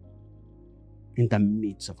in the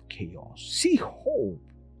midst of chaos. See hope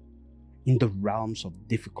in the realms of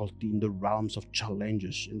difficulty, in the realms of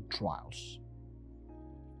challenges and trials.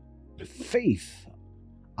 Faith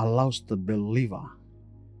allows the believer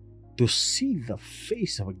to see the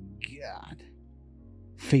face of God.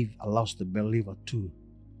 Faith allows the believer to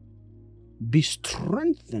be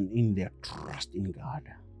strengthened in their trust in God.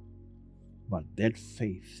 But that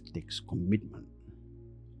faith takes commitment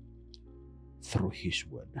through His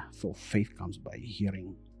word. For faith comes by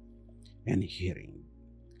hearing, and hearing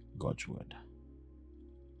God's word.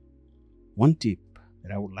 One tip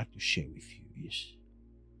that I would like to share with you is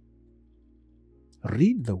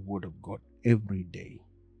read the word of God every day.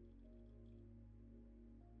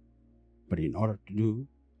 But in order to do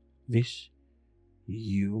this,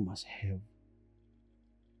 you must have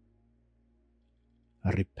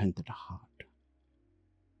a repentant heart.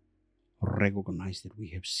 Recognize that we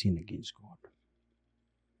have sinned against God.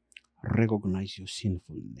 Recognize your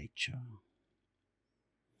sinful nature.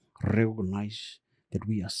 Recognize that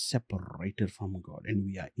we are separated from God and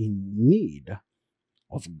we are in need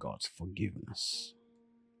of God's forgiveness.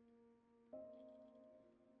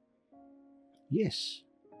 Yes,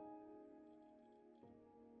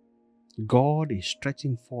 God is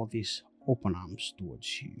stretching forth His open arms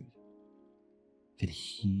towards you that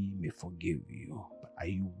He may forgive you. But are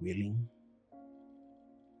you willing?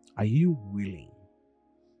 Are you willing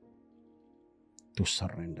to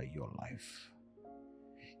surrender your life?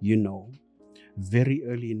 You know, very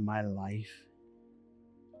early in my life,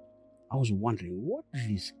 I was wondering, what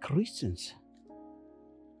these Christians,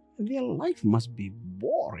 their life must be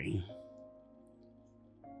boring.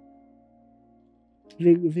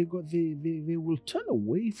 They will turn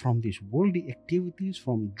away from these worldly activities,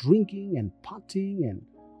 from drinking and partying and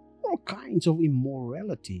all kinds of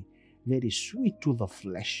immorality that is sweet to the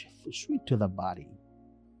flesh, sweet to the body,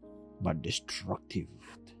 but destructive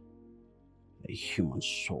to the human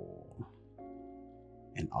soul.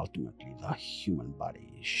 And ultimately, the human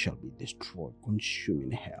body shall be destroyed, consumed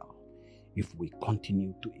in hell, if we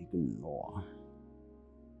continue to ignore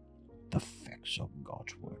the facts of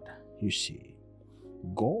God's word. You see,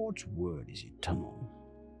 God's word is eternal.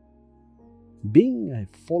 Being a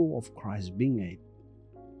follower of Christ, being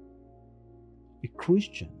a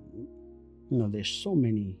Christian, you know, there's so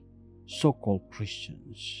many so-called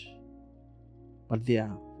Christians, but there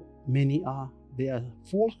are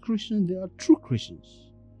false Christians, there are true Christians.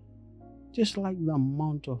 Just like the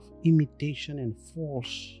amount of imitation and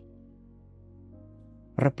false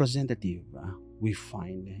representative we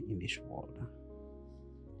find in this world.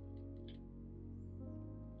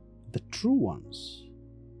 The true ones,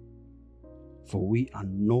 for we are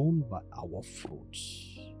known by our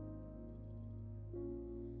fruits.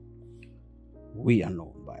 We are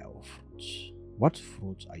known by our fruits. What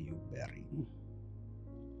fruits are you bearing?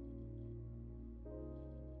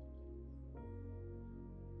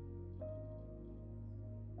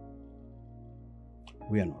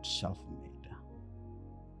 We are not self-made.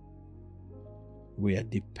 We are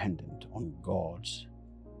dependent on God's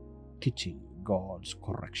teaching, God's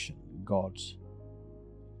correction, God's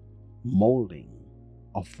molding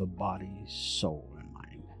of the body, soul, and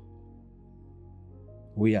mind.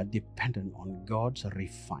 We are dependent on God's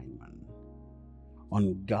refinement,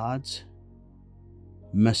 on God's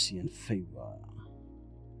mercy and favor.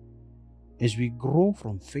 As we grow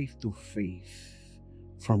from faith to faith,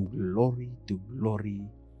 from glory to glory,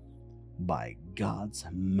 by God's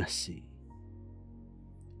mercy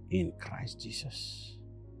in Christ Jesus.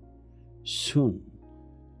 Soon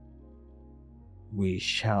we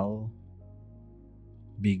shall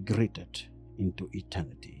be greeted into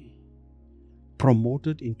eternity,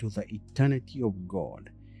 promoted into the eternity of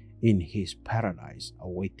God in His paradise,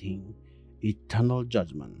 awaiting eternal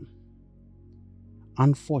judgment.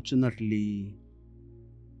 Unfortunately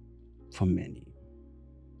for many,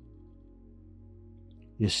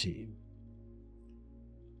 you see,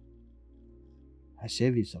 I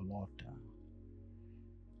say this a lot,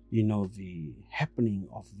 the happening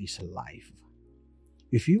of this life.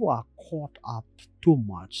 If you are caught up too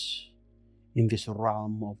much in this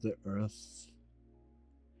realm of the earth,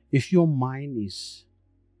 if your mind is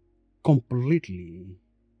completely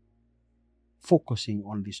focusing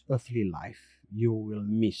on this earthly life, you will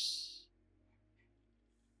miss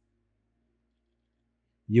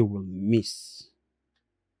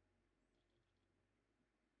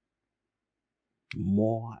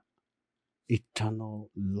more eternal,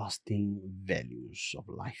 lasting values of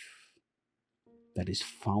life that is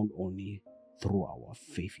found only through our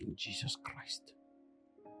faith in Jesus Christ.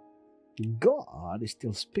 God is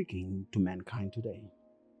still speaking to mankind today.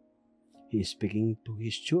 He is speaking to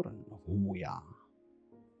His children, of whom we are,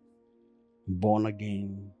 born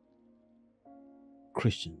again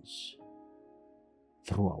Christians,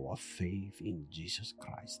 through our faith in Jesus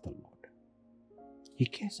Christ the Lord. He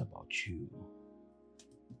cares about you.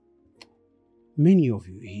 Many of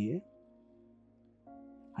you here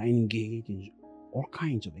are engaged in all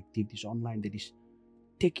kinds of activities online that is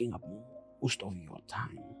taking up most of your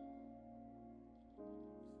time.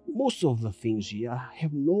 Most of the things here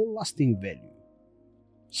have no lasting value.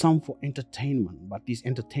 Some for entertainment, but this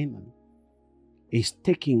entertainment is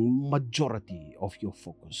taking majority of your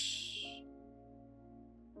focus.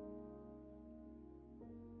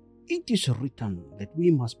 It is written that we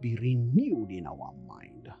must be renewed in our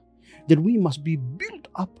mind, that we must be built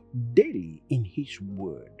up daily in His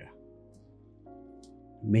word.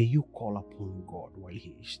 May you call upon God while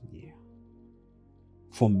He is near.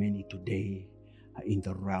 For many today are in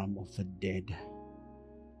the realm of the dead,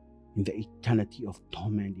 in the eternity of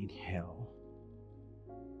torment in hell,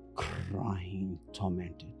 crying,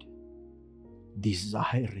 tormented.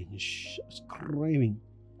 desiring, screaming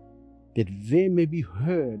that they may be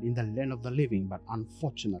heard in the land of the living, but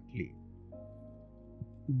unfortunately,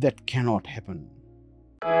 that cannot happen.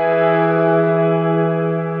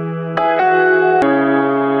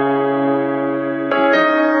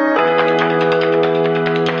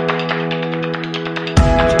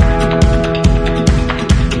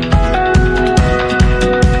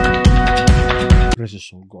 Precious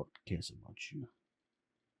soul, God cares about you.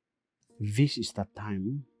 This is the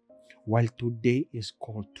time, while today is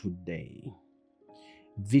called today.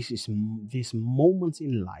 These moments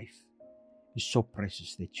in life is so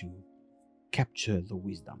precious that you capture the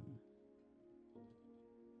wisdom.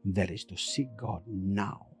 That is to seek God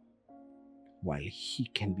now, while He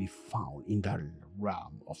can be found in the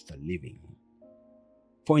realm of the living.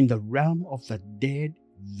 For in the realm of the dead,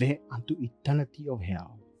 there unto eternity of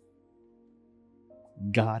hell,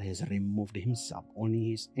 God has removed Himself.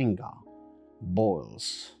 Only His anger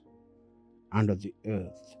boils under the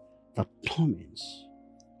earth, the torments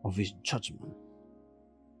of His judgment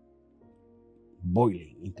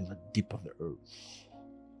boiling into the deep of the earth,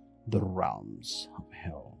 the realms of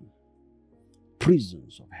hell,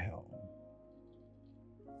 prisons of hell.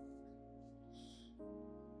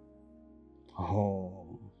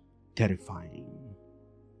 Oh, terrifying.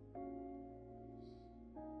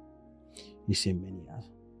 You see, many are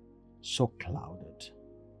so clouded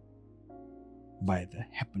by the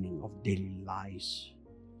happening of daily lives,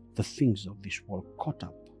 the things of this world, caught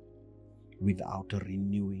up without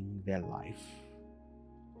renewing their life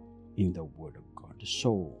in the Word of God.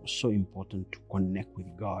 So important to connect with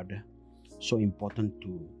God, so important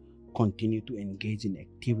to continue to engage in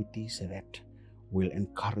activities that will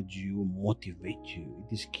encourage you, motivate you.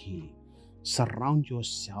 It is key. Surround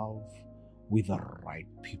yourself with the right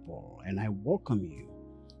people. And I welcome you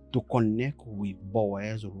to connect with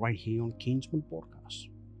Boaz right here on Kingsman Podcast,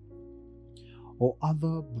 or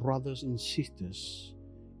other brothers and sisters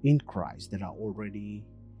in Christ that are already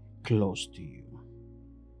close to you.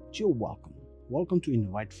 You're welcome. Welcome to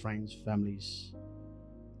invite friends, families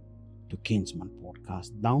to Kingsman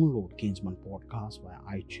Podcast. Download Kingsman Podcast via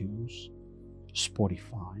iTunes,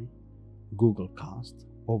 Spotify, Google Cast,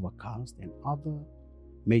 Overcast, and other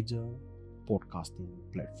major podcasting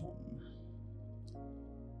platforms.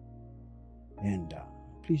 And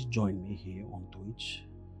please join me here on Twitch.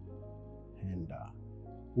 And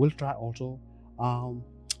we'll try also,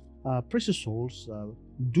 precious souls,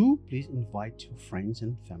 do please invite your friends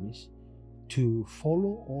and families to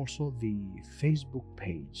follow also the Facebook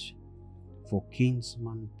page for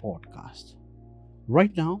Kingsman Podcast.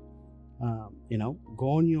 Right now, go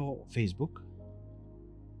on your Facebook,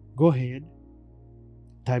 go ahead,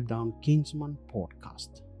 type down Kingsman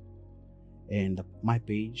Podcast, and my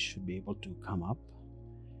page should be able to come up.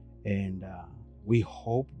 And we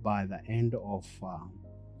hope by the end of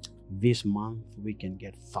this month we can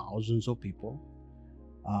get thousands of people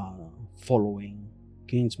following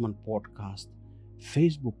Kingsman Podcast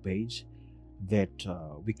Facebook page, that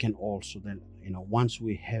we can also then, once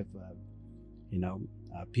we have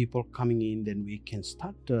people coming in, then we can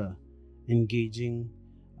start engaging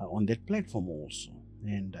on that platform also.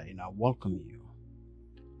 And I welcome you.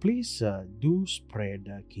 Please do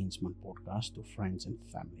spread Kingsman Podcast to friends and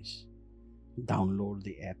families. Download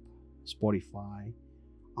the app, Spotify,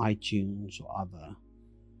 iTunes, or other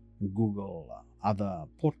Google, other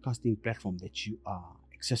podcasting platform that you are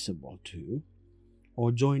accessible to,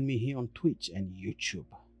 or join me here on Twitch and YouTube.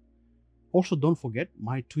 Also, don't forget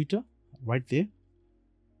my Twitter right there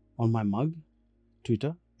on my mug,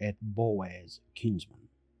 Twitter at Boaz Kingsman.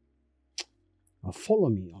 Follow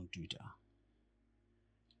me on Twitter,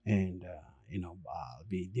 and I'll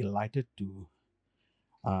be delighted to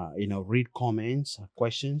read comments,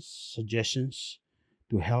 questions, suggestions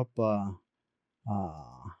to help that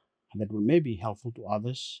will maybe helpful to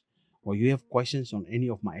others, or you have questions on any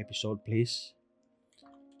of my episode, please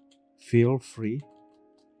feel free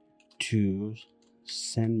to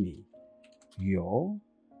send me your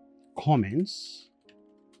comments,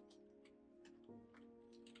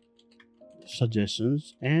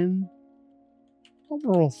 suggestions, and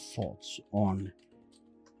overall thoughts on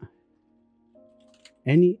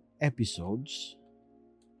any episodes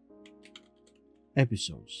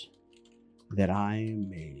that I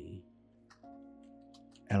may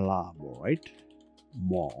elaborate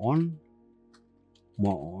more on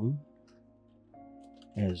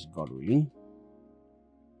as God willing,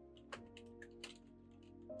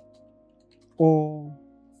 or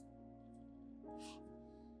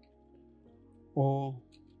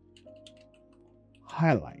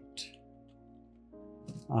highlight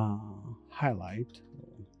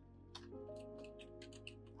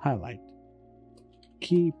highlight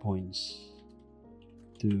key points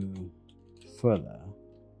to further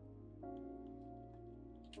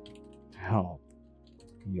help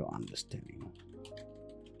your understanding.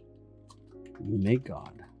 May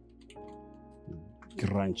God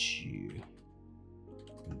grant you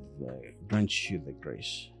the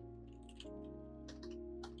grace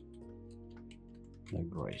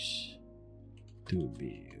to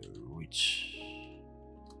be rich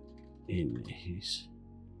in His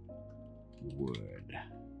word,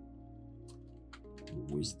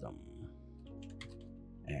 wisdom,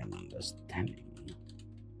 and understanding,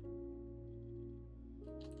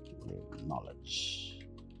 with knowledge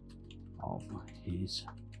of His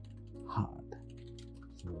heart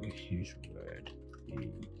through His word,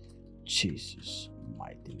 in Jesus'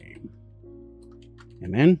 mighty name.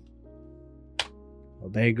 Amen. Well,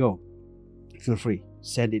 there you go. Feel free.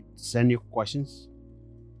 Send your questions.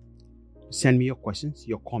 Send me your questions,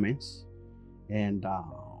 your comments, and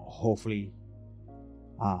hopefully,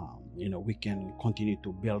 we can continue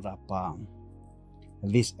to build up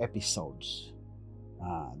these episodes,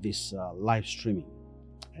 this live streaming.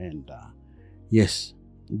 And yes,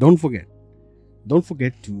 don't forget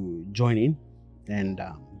to join in, and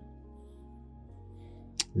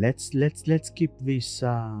let's keep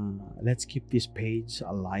this page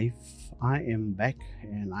alive. I am back,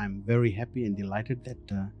 and I'm very happy and delighted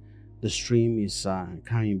that the stream is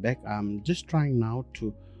coming back. I'm just trying now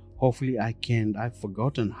to, hopefully I've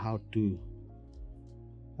forgotten how to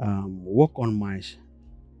work on my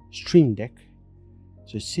stream deck.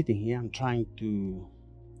 So sitting here, I'm trying to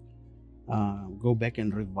go back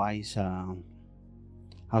and revise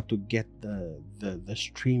how to get the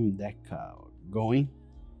stream deck going,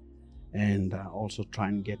 and also try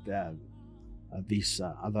and get these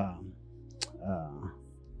other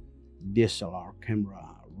DSLR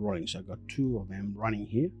camera rolling. So I got two of them running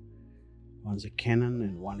here. One's a Canon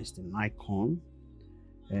and one is the Nikon,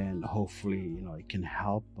 and hopefully it can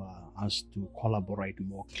help us to collaborate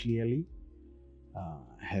more clearly,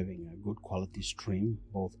 having a good quality stream,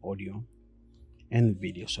 both audio and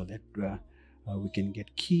video, so that we can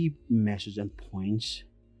get key messages and points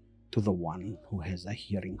to the one who has a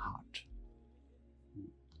hearing heart.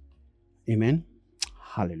 Amen.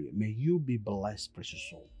 Hallelujah. May you be blessed, precious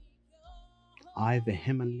soul. I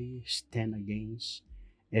vehemently stand against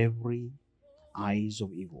every eyes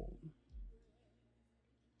of evil.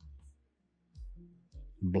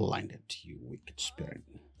 Blinded, you wicked spirit.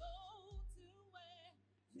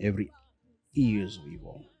 Every ears of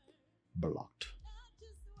evil blocked.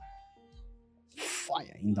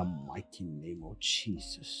 Fire in the mighty name of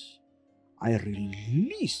Jesus. I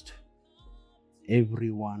released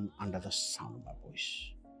everyone under the sound of my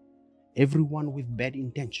voice. Everyone with bad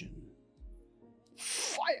intention.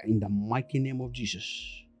 Fire in the mighty name of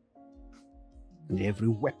Jesus. And every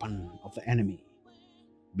weapon of the enemy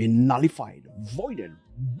be nullified, voided,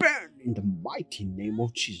 burned in the mighty name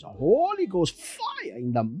of Jesus. Holy Ghost, fire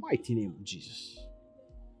in the mighty name of Jesus.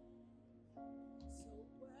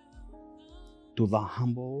 To the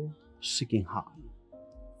humble, seeking heart,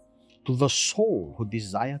 to the soul who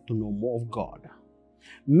desire to know more of God,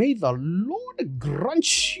 may the Lord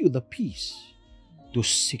grant you the peace to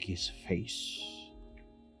seek His face.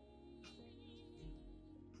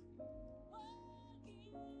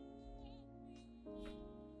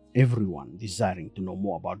 Everyone desiring to know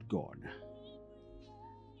more about God,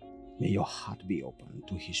 may your heart be open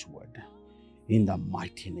to His word in the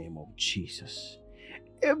mighty name of Jesus.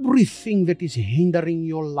 Everything that is hindering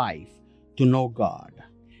your life to know God,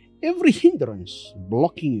 every hindrance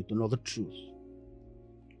blocking you to know the truth,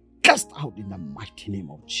 cast out in the mighty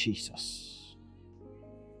name of Jesus.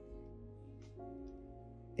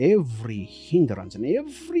 Every hindrance and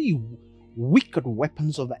every wicked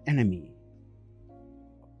weapons of the enemy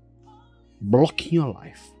blocking your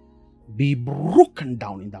life be broken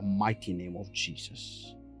down in the mighty name of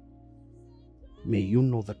Jesus. May you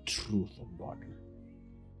know the truth of God.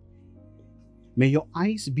 May your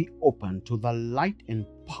eyes be open to the light and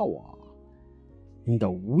power in the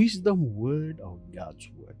wisdom word of God's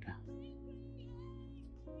word.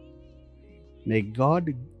 May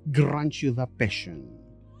God grant you the passion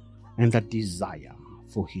and the desire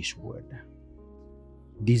for His word,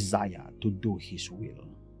 desire to do His will,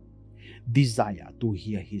 desire to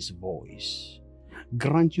hear His voice.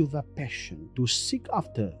 Grant you the passion to seek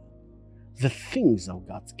after the things of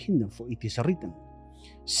God's kingdom, for it is written,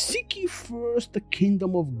 seek ye first the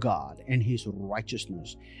kingdom of God and His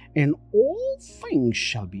righteousness, and all things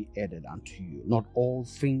shall be added unto you. Not all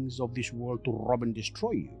things of this world to rob and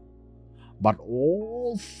destroy you, but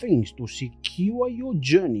all things to secure your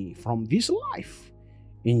journey from this life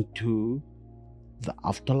into the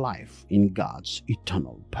afterlife in God's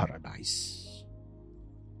eternal paradise,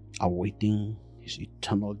 awaiting his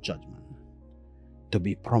eternal judgment, to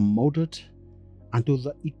be promoted unto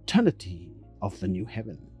the eternity of the new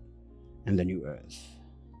heaven and the new earth.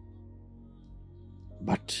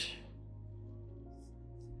 But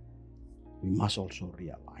we must also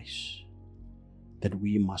realize that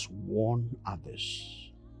we must warn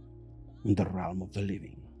others in the realm of the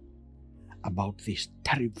living about this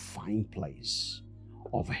terrifying place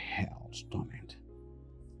of hell's torment,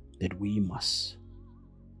 that we must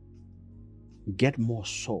get more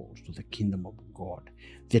souls to the kingdom of God,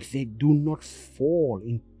 that they do not fall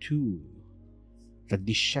into the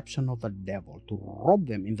deception of the devil to rob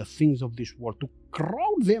them in the things of this world, to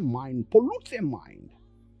crowd their mind, pollute their mind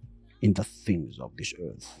in the things of this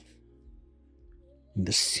earth, in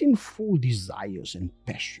the sinful desires and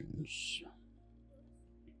passions,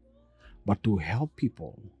 but to help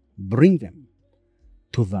people, bring them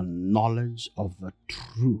to the knowledge of the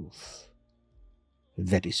truth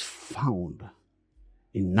that is found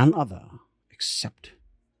in none other except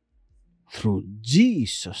through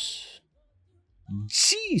Jesus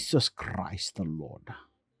Christ the Lord.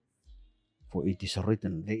 For it is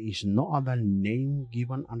written, there is no other name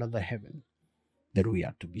given under the heaven that we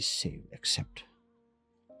are to be saved except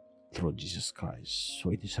through Jesus Christ. So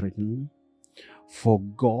it is written, for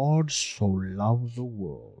God so loved the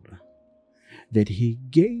world that he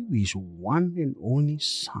gave his one and only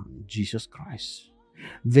Son, Jesus Christ,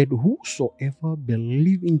 that whosoever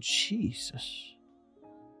believe in Jesus,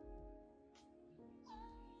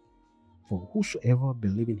 for whosoever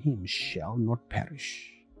believe in him shall not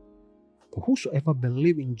perish. For whosoever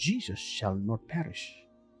believe in Jesus shall not perish,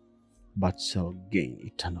 but shall gain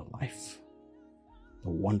eternal life. The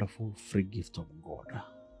wonderful free gift of God,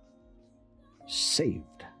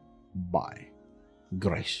 saved by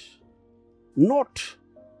grace, not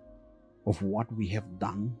of what we have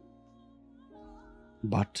done,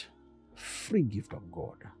 but free gift of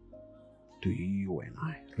God to you and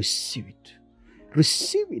I. Receive it.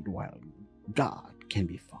 Receive it while God can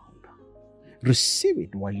be found. Receive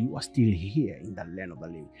it while you are still here in the land of the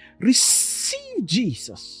living. Receive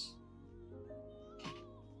Jesus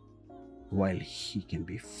while he can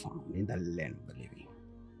be found in the land of the living.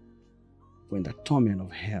 When the torment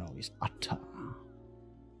of hell is utter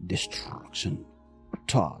destruction,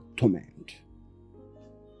 utter torment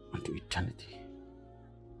unto eternity.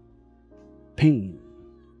 Pain,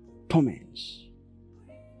 torments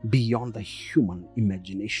beyond the human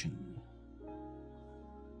imagination.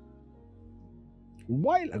 A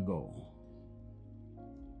while ago,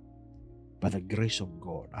 by the grace of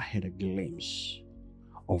God, I had a glimpse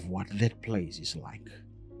of what that place is like.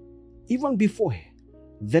 Even before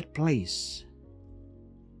that place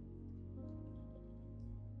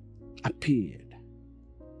appeared,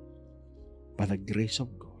 by the grace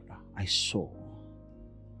of God, I saw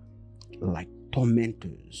like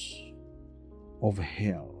tormentors of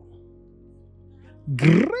hell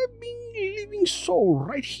grabbing living soul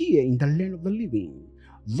right here in the land of the living,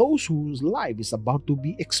 those whose life is about to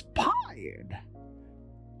be expired.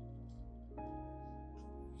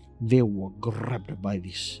 They were grabbed by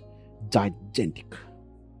these gigantic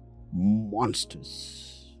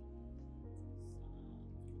monsters,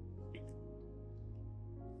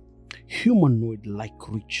 humanoid-like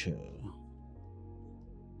creature.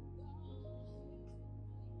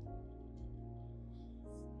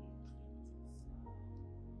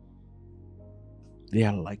 They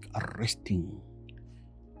are like arresting.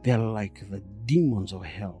 They are like the demons of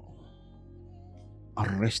hell,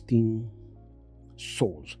 arresting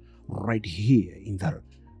souls right here in the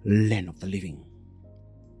land of the living.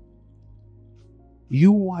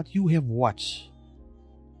 You have watched,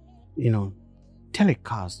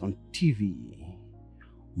 telecast on TV,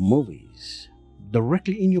 movies,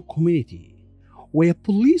 directly in your community, where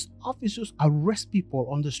police officers arrest people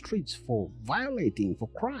on the streets for violating, for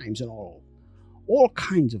crimes and all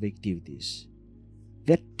kinds of activities.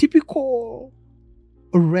 They're typical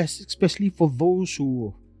arrests, especially for those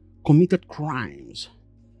who committed crimes.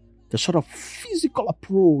 The sort of physical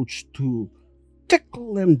approach to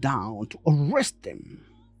tackle them down, to arrest them.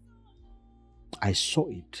 I saw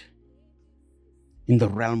it in the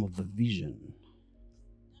realm of the vision.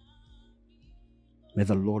 May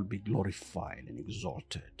the Lord be glorified and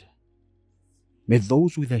exalted. May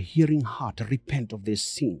those with a hearing heart repent of their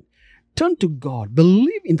sin, turn to God,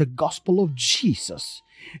 believe in the gospel of Jesus,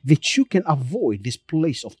 that you can avoid this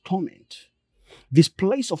place of torment. This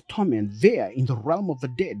place of torment there in the realm of the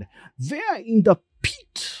dead, there in the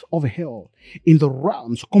pit of hell, in the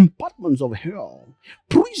realms, compartments of hell,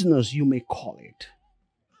 prisoners you may call it.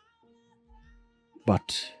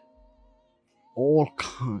 but all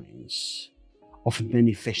kinds of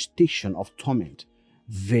manifestation of torment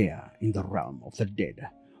there in the realm of the dead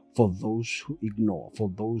for those who ignore, for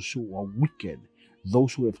those who are wicked,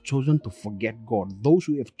 those who have chosen to forget God, those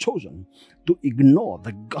who have chosen to ignore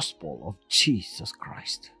the gospel of Jesus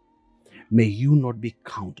Christ. May you not be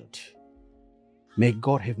counted. May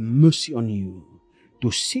God have mercy on you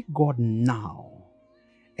to seek God now,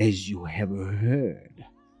 as you have heard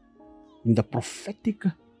in the prophetic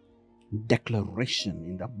declaration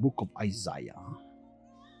in the book of Isaiah,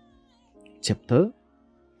 chapter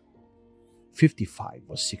 55,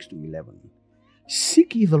 verse 6 to 11.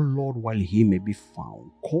 Seek ye the Lord while he may be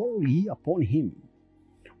found. Call ye upon him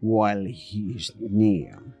while he is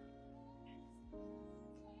near.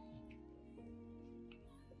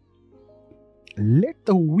 Let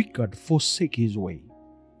the wicked forsake his way,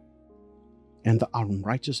 and the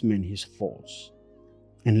unrighteous man his thoughts,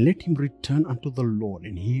 and let him return unto the Lord,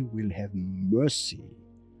 and he will have mercy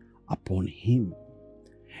upon him,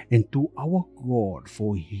 and to our God,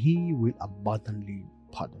 for he will abundantly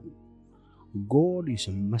pardon. God is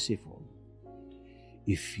merciful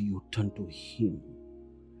if you turn to him,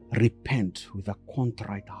 repent with a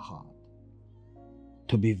contrite heart,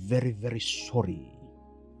 to be very, very sorry,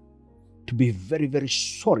 to be very, very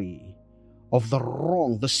sorry of the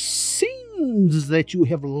wrong, the sins that you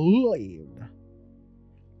have lived.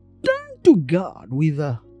 Turn to God with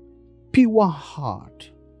a pure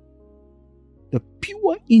heart, the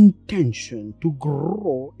pure intention to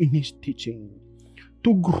grow in his teaching,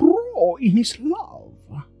 to grow in his love.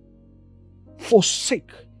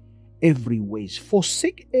 Forsake every ways,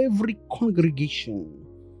 forsake every congregation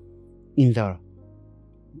in the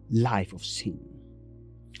life of sin.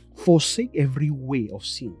 Forsake every way of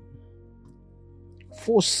sin.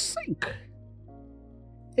 Forsake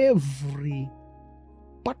every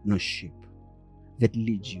partnership that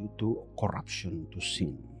leads you to corruption, to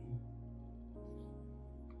sin.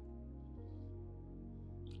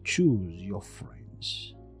 Choose your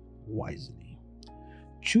friends wisely.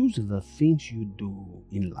 Choose the things you do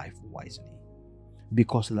in life wisely,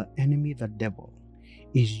 because the enemy, the devil,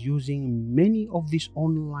 is using many of these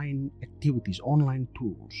online activities, online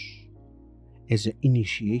tools, as an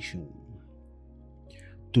initiation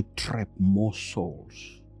to trap more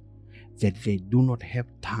souls, that they do not have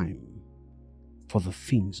time for the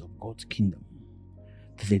things of God's kingdom,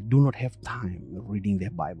 that they do not have time reading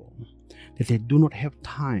their Bible, that they do not have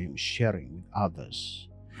time sharing with others,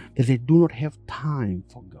 that they do not have time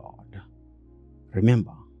for God.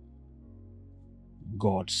 Remember,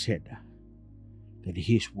 God said that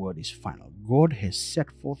his word is final. God has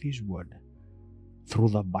set forth his word through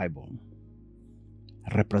the Bible,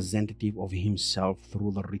 representative of himself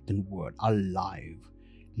through the written word, alive,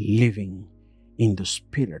 living in the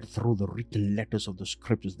spirit through the written letters of the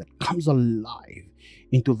scriptures, that comes alive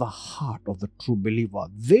into the heart of the true believer.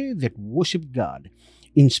 They that worship God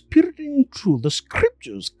in spirit and in truth, the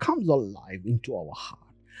scriptures comes alive into our heart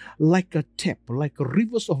like a tap, like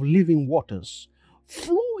rivers of living waters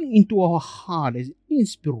flowing into our heart as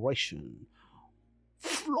inspiration,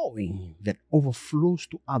 flowing that overflows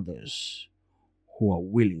to others who are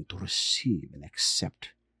willing to receive and accept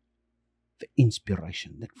the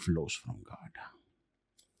inspiration that flows from God.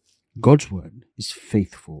 God's word is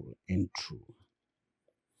faithful and true.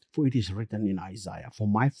 For it is written in Isaiah, "For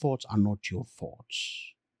my thoughts are not your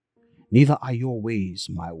thoughts, neither are your ways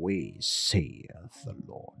my ways, saith the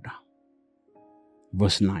Lord."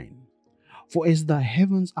 Verse 9. For as the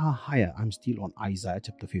heavens are higher, I'm still on Isaiah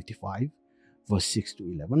chapter 55, verse 6 to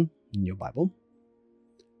 11 in your Bible.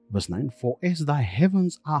 Verse 9. For as the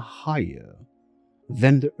heavens are higher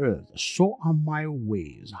than the earth, so are my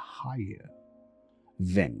ways higher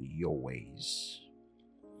than your ways,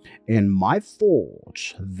 and my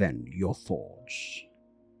thoughts than your thoughts.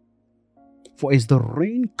 For as the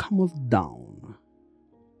rain cometh down,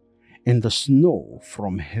 and the snow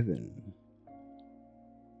from heaven,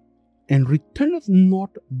 and returneth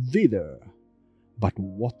not thither, but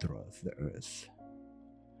watereth the earth,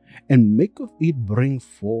 and maketh it bring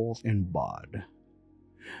forth and bud,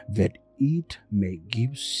 that it may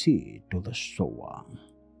give seed to the sower,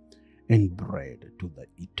 and bread to the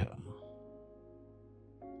eater.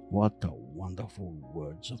 What a wonderful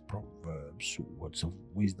words of Proverbs, words of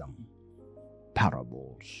wisdom,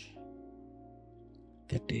 parables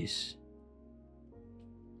that is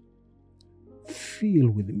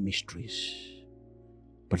filled with mysteries.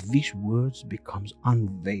 But these words becomes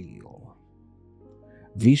unveiled.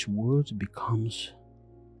 These words becomes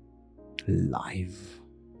live.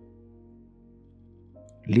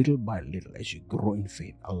 Little by little, as you grow in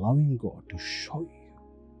faith, allowing God to show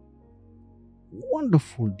you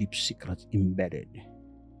wonderful deep secrets embedded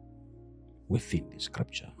within the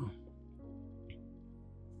scripture.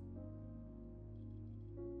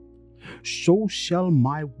 So shall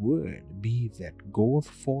my word be that goeth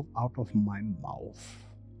forth out of my mouth.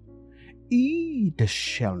 It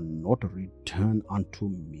shall not return unto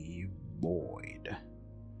me void,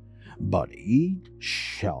 but it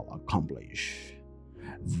shall accomplish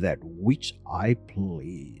that which I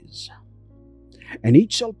please, and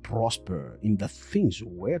it shall prosper in the things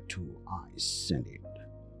whereto I send it.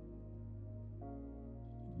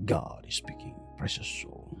 God is speaking, precious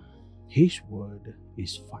soul. His word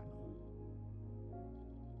is final.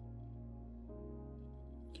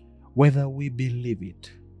 Whether we believe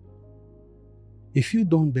it, if you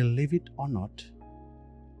don't believe it or not,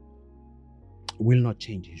 will not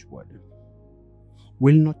change His word,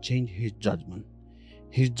 will not change His judgment.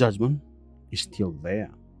 His judgment is still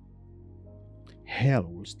there. Hell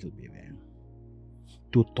will still be there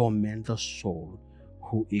to torment the soul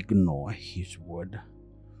who ignore His word,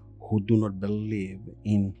 who do not believe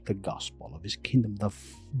in the gospel of His kingdom, the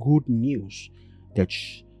good news that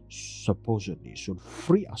supposedly should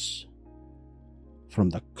free us from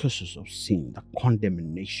the curses of sin, the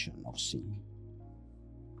condemnation of sin.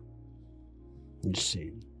 You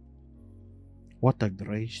see, what a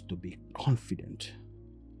grace to be confident,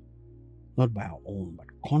 not by our own, but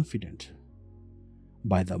confident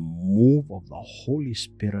by the move of the Holy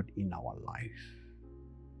Spirit in our life,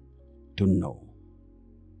 to know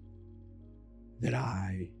that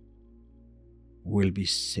I will be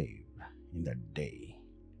saved in the day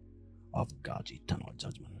of God's eternal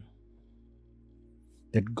judgment,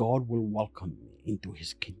 that God will welcome me into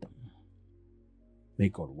His kingdom. May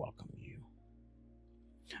God welcome you.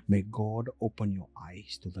 May God open your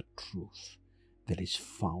eyes to the truth that is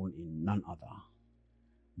found in none other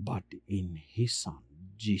but in His Son,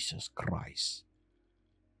 Jesus Christ,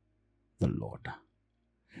 the Lord.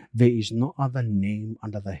 There is no other name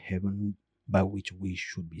under the heaven by which we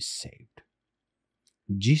should be saved.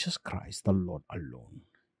 Jesus Christ, the Lord alone,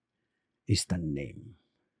 is the name,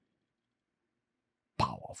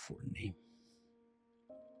 powerful name,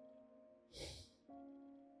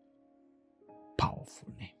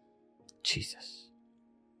 powerful name, Jesus,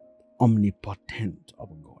 omnipotent of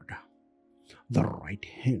God, the right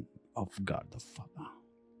hand of God the Father,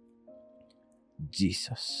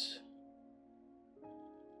 Jesus.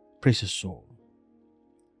 Precious soul,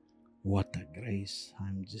 what a grace.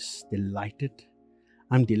 I'm just delighted.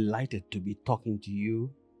 I'm delighted to be talking to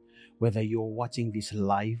you, whether you're watching this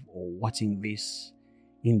live or watching this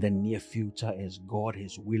in the near future, as God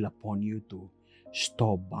has will upon you to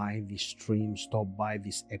stop by this stream, stop by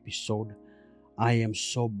this episode. I am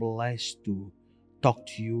so blessed to talk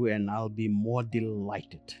to you, and I'll be more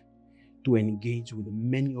delighted to engage with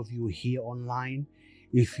many of you here online.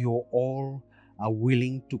 If you're all are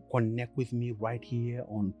willing to connect with me right here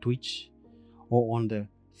on Twitch or on the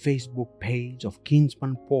Facebook page of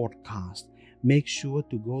Kingsman Podcast, make sure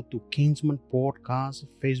to go to Kingsman Podcast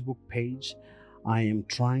Facebook page. I am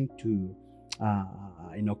trying to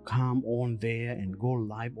come on there and go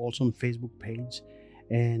live also on Facebook page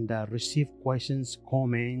and receive questions,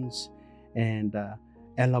 comments, and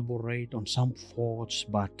elaborate on some thoughts.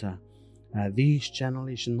 But this channel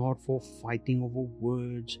is not for fighting over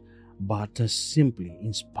words, but simply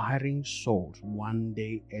inspiring souls one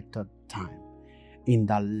day at a time in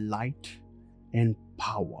the light and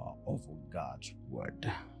power of God's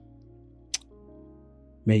word.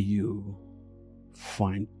 May you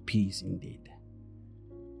find peace indeed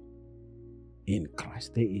in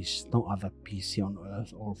Christ. There is no other peace here on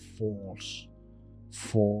earth, or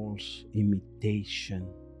false imitation.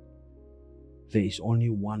 There is only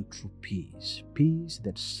one true peace, peace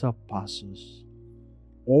that surpasses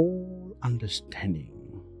all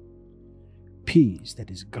understanding, peace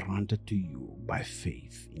that is granted to you by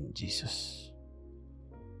faith in Jesus.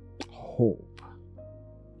 Hope,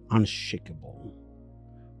 unshakable,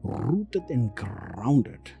 rooted and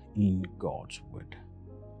grounded in God's word.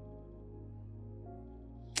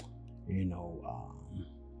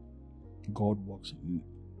 God works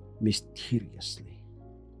mysteriously.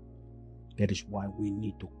 That is why we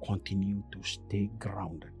need to continue to stay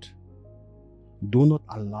grounded. Do not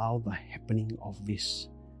allow the happening of this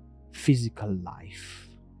physical life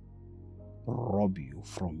rob you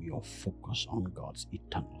from your focus on God's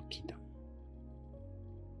eternal kingdom.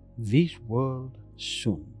 This world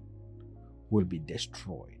soon will be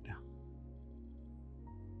destroyed.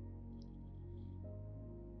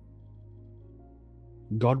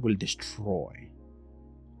 God will destroy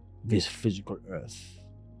this physical earth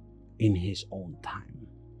in His own time,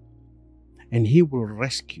 and He will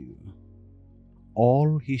rescue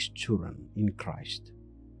all his children in Christ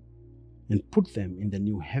and put them in the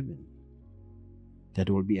new heaven that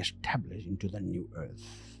will be established into the new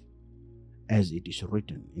earth, as it is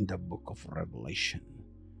written in the book of Revelation.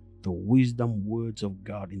 The wisdom words of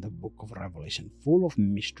God in the book of Revelation, full of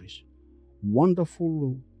mysteries,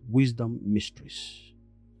 wonderful wisdom mysteries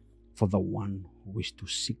for the one who is to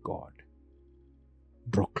seek God,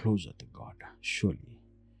 draw closer to God, surely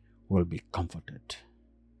will be comforted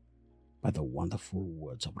by the wonderful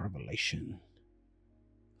words of revelation.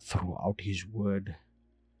 Throughout his word,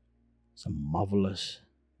 some marvelous,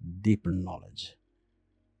 deep knowledge,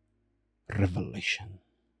 revelation.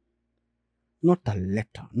 Not a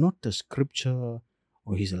letter, not a scripture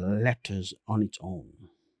or his letters on its own,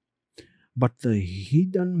 but the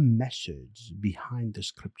hidden message behind the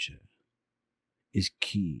scripture is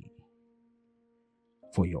key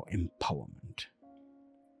for your empowerment.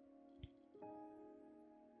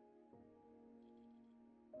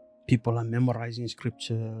 People are memorizing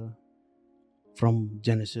scripture from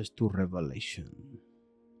Genesis to Revelation,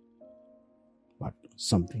 but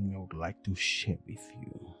something I would like to share with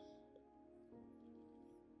you.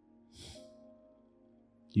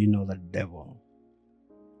 You know the devil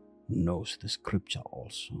knows the scripture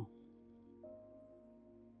also.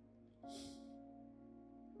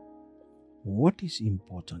 What is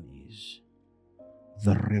important is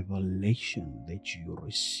the revelation that you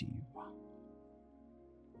receive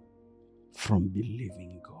from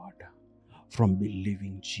believing God, from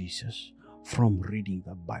believing Jesus, from reading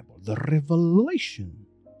the Bible. The revelation,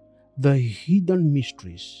 the hidden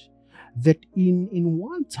mysteries that in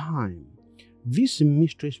one time, these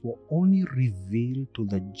mysteries were only revealed to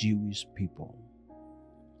the Jewish people.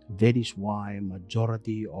 That is why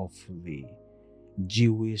majority of the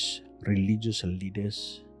Jewish religious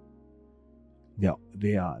leaders,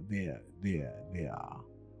 they are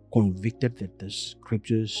convicted that the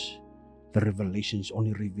scriptures, the revelation is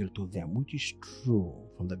only revealed to them, which is true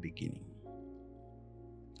from the beginning.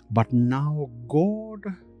 But now God,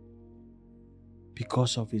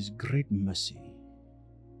 because of his great mercy,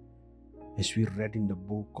 as we read in the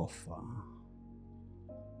book of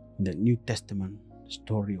the New Testament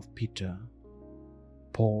story of Peter,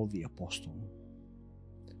 Paul the Apostle,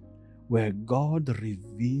 where God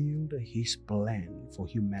revealed his plan for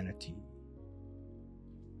humanity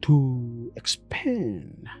to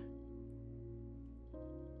expand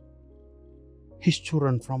his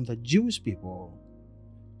children from the Jewish people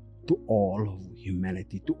to all of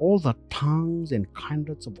humanity, to all the tongues and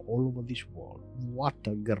kindreds of all over this world. What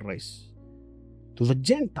a grace! To the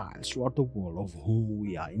Gentiles throughout the world, of whom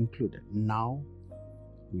we are included. Now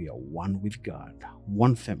we are one with God,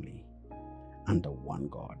 one family, under one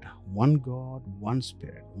God, one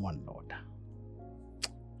Spirit, one Lord.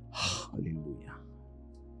 Hallelujah.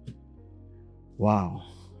 Wow.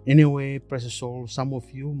 Anyway, precious soul, some of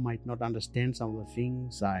you might not understand some of the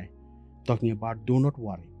things I'm talking about. Do not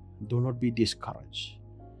worry. Do not be discouraged.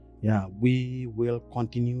 Yeah, we will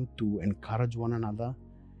continue to encourage one another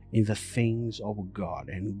in the things of God.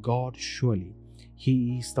 And God, surely,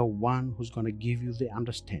 he is the one who's going to give you the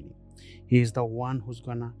understanding. He is the one who's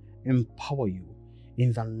going to empower you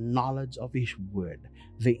in the knowledge of his word,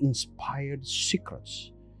 the inspired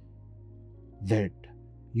secrets that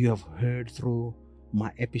you have heard through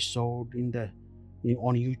my episode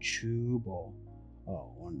on YouTube or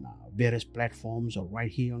on various platforms, or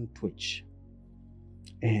right here on Twitch.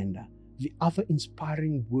 And the other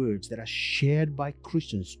inspiring words that are shared by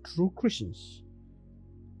Christians, true Christians,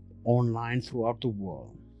 online throughout the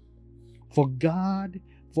world. For God,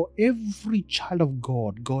 for every child of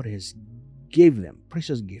God, God has gave them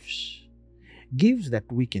precious gifts. Gifts that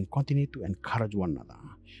we can continue to encourage one another,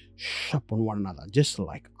 sharpen one another, just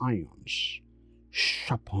like irons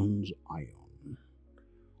sharpens iron.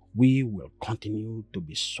 We will continue to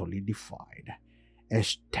be solidified,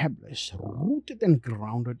 established, rooted and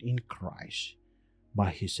grounded in Christ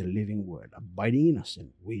by his living word, abiding in us and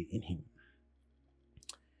we in him.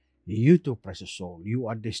 You too, precious soul, you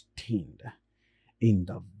are destined in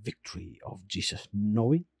the victory of Jesus,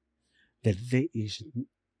 knowing that there is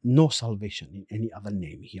no salvation in any other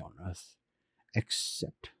name here on earth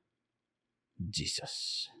except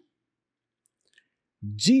Jesus.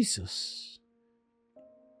 Jesus,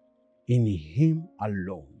 in him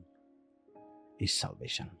alone is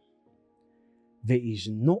salvation. There is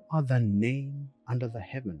no other name under the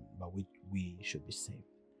heaven by which we should be saved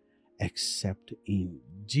except in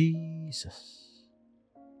Jesus.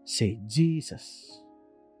 Say, Jesus.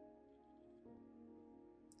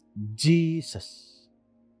 Jesus.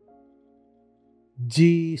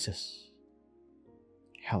 Jesus.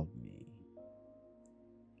 Help me.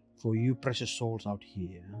 for you precious souls out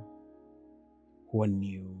here who are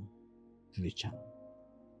new to the channel.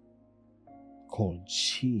 Call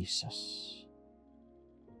Jesus,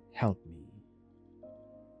 help me.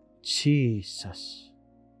 Jesus,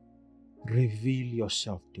 reveal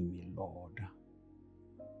yourself to me, Lord.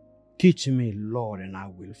 Teach me, Lord, and I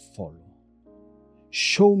will follow.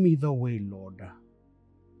 Show me the way, Lord.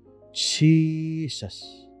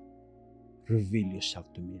 Jesus, reveal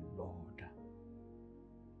yourself to me, Lord.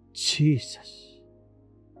 Jesus,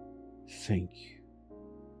 thank you.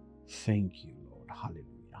 Thank you, Lord.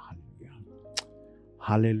 Hallelujah, hallelujah.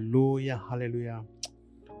 Hallelujah, hallelujah.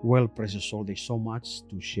 Well, precious soul, there's so much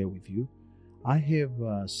to share with you. I have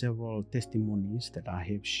several testimonies that I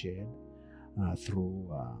have shared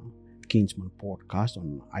through Kingsman Podcast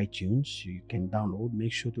on iTunes. You can download.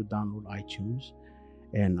 Make sure to download iTunes.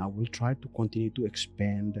 And I will try to continue to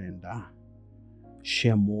expand and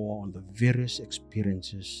share more on the various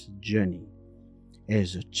experiences, journey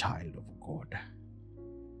as a child of God.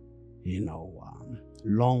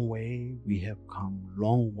 Long way we have come,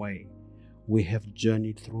 long way. We have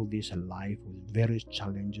journeyed through this life with various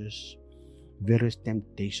challenges, various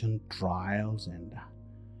temptation, trials, and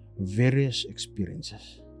various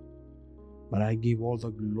experiences. But I give all the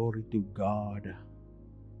glory to God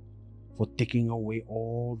for taking away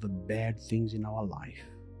all the bad things in our life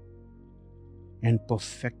and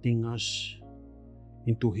perfecting us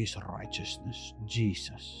into His righteousness,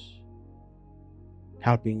 Jesus,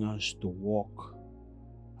 helping us to walk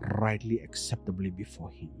rightly, acceptably before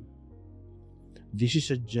Him. This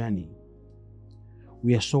is a journey.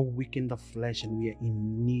 We are so weak in the flesh and we are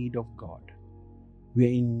in need of God. We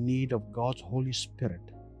are in need of God's Holy Spirit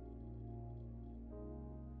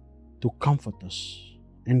to comfort us,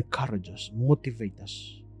 encourage us, motivate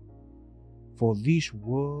us. For this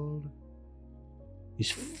world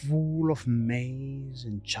is full of maze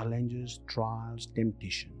and challenges, trials,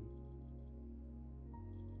 temptation.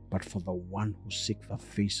 But for the one who seeks the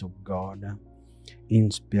face of God in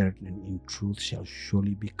spirit and in truth shall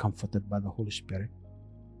surely be comforted by the Holy Spirit,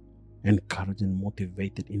 encouraged and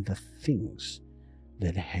motivated in the things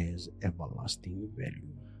that has everlasting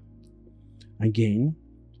value. Again,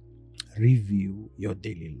 review your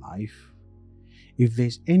daily life. If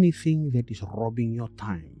there's anything that is robbing your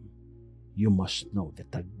time, you must know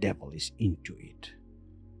that the devil is into it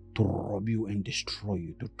to rob you and destroy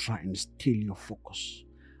you, to try and steal your focus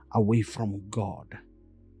away from God,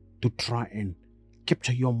 to try and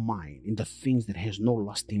capture your mind in the things that has no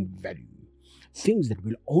lasting value, things that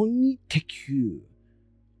will only take you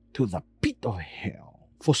to the pit of hell.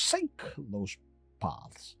 Forsake those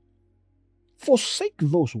paths. Forsake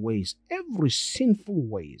those ways, every sinful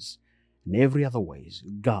ways and every other ways.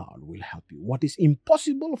 God will help you. What is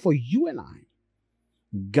impossible for you and I,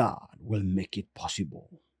 God will make it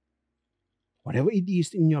possible. Whatever it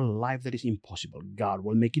is in your life that is impossible, God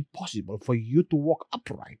will make it possible for you to walk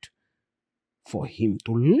upright, for Him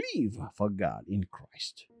to live for God in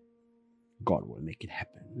Christ. God will make it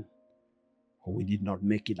happen. For we did not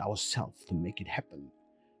make it ourselves to make it happen,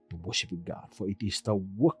 to worship God, for it is the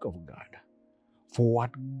work of God. For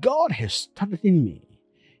what God has started in me,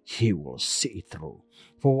 He will see it through.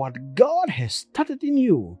 For what God has started in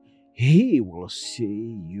you, He will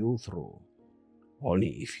see you through. Only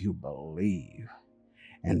if you believe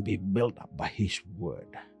and be built up by His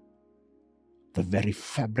word. The very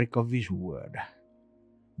fabric of His word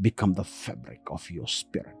become the fabric of your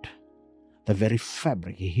spirit. The very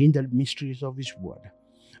fabric, hidden mysteries of His word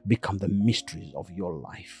become the mysteries of your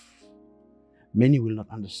life. Many will not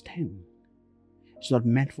understand. It's not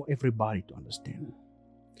meant for everybody to understand.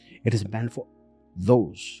 It is meant for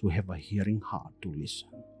those who have a hearing heart to listen.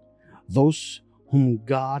 Those whom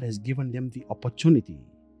God has given them the opportunity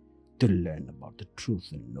to learn about the truth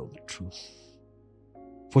and know the truth.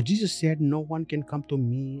 For Jesus said, no one can come to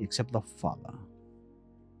me except the Father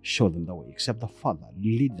show them the way, except the Father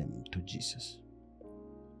lead them to Jesus.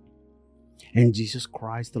 And Jesus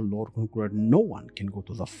Christ, the Lord, concluded, no one can go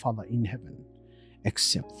to the Father in heaven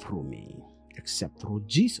except through me, except through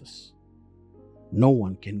Jesus. No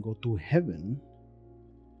one can go to heaven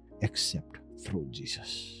except through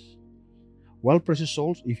Jesus. Well, precious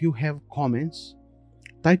souls, if you have comments,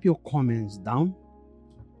 type your comments down.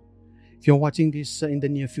 If you're watching this in the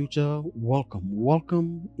near future, welcome.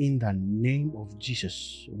 Welcome in the name of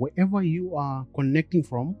Jesus. Wherever you are connecting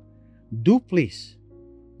from, do please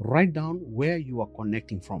write down where you are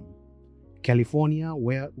connecting from. California,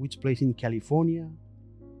 which place in California?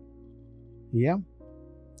 Yeah.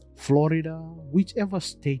 Florida, whichever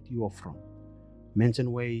state you are from.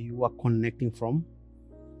 Mention where you are connecting from.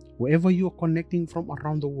 Wherever you are connecting from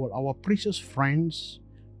around the world, our precious friends,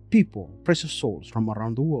 people, precious souls from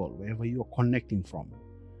around the world, wherever you are connecting from.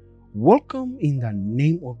 Welcome in the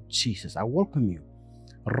name of Jesus. I welcome you.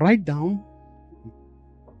 Write down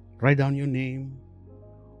your name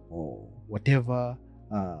or whatever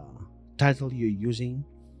title you're using,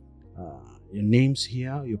 your names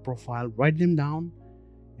here, your profile. Write them down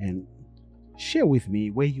and share with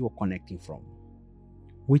me where you are connecting from,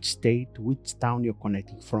 which state, which town you're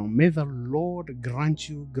connecting from. May the Lord grant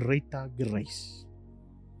you greater grace.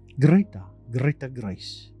 Greater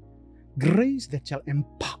grace. Grace that shall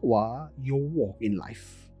empower your walk in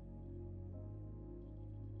life.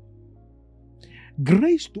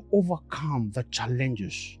 Grace to overcome the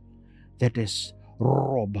challenges that has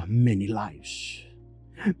robbed many lives.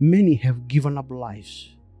 Many have given up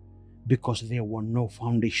lives because there was no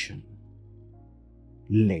foundation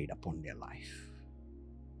laid upon their life.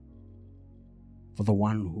 For the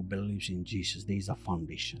one who believes in Jesus, there is a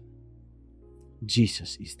foundation.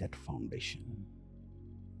 Jesus is that foundation.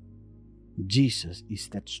 Jesus is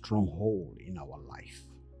that stronghold in our life.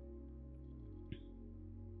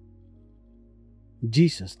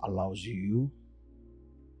 Jesus allows you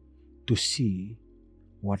to see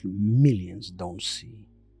what millions don't see.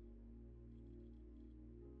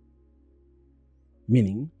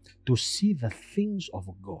 Meaning, to see the things of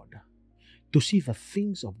God, to see the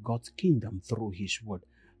things of God's kingdom through His Word,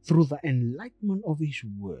 through the enlightenment of His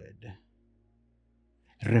Word.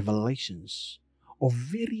 Revelations of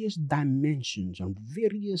various dimensions and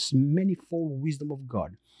various manifold wisdom of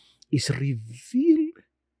God is revealed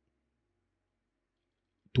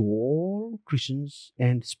to all Christians,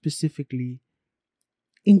 and specifically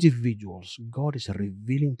individuals. God is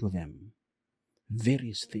revealing to them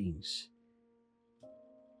various things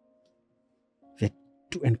that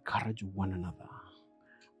to encourage one another,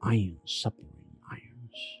 iron sharpening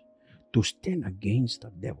irons, to stand against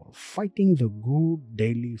the devil, fighting the good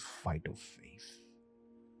daily fight of faith.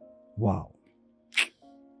 Wow,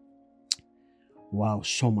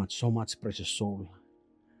 so much, precious soul.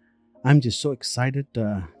 I'm just so excited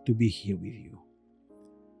to be here with you.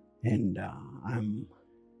 And I'm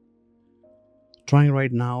trying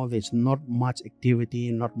right now. There's not much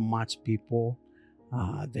activity, not much people.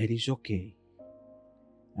 That is okay.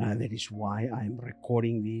 That is why I'm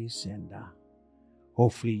recording this, and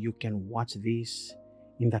hopefully you can watch this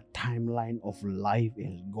in the timeline of life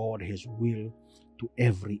as God has will to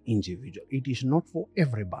every individual. It is not for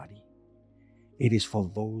everybody. It is for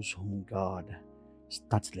those whom God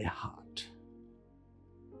touch their heart.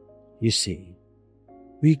 You see,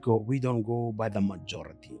 we don't go by the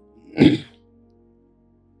majority.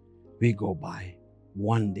 We go by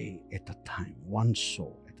one day at a time, one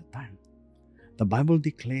soul at a time. The Bible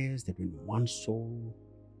declares that when one soul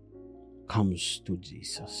comes to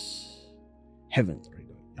Jesus, heaven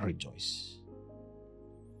rejoice.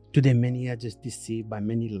 Today, many are just deceived by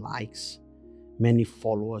many likes, many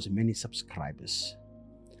followers, many subscribers.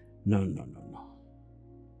 No.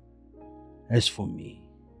 As for me,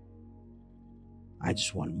 I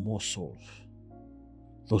just want more souls,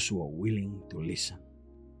 those who are willing to listen,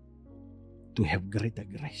 to have greater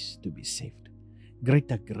grace to be saved,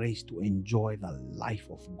 greater grace to enjoy the life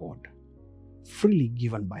of God, freely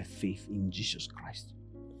given by faith in Jesus Christ.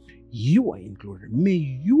 You are included. May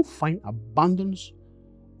you find abundance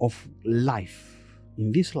of life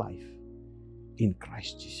in this life in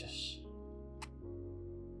Christ Jesus.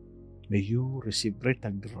 May you receive greater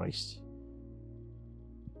grace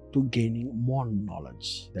to gaining more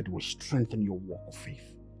knowledge that will strengthen your walk of faith.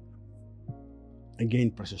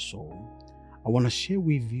 Again, precious soul, I want to share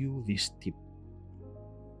with you this tip.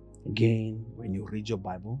 Again, when you read your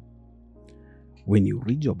Bible,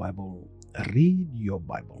 read your Bible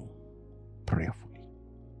prayerfully.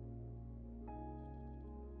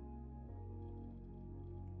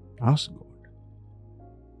 Ask God,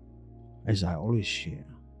 as I always share,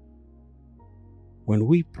 when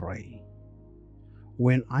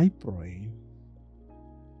I pray,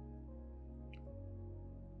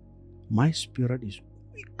 my spirit is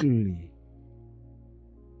quickly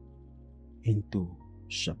into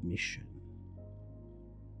submission,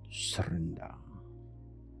 surrender,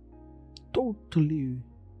 totally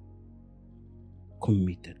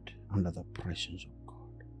committed under the presence of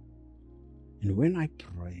God. And when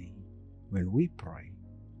we pray,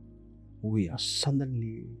 we are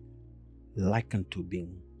suddenly likened to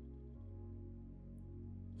being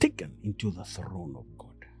taken into the throne of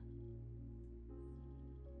God.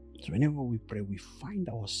 So whenever we pray, we find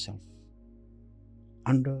ourselves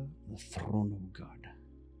under the throne of God,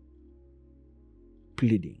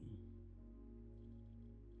 pleading,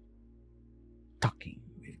 talking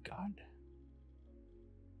with God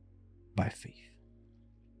by faith.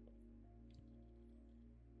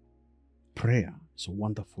 Prayer is a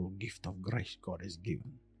wonderful gift of grace God has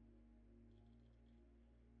given.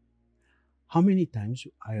 How many times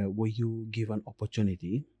were you given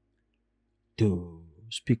opportunity to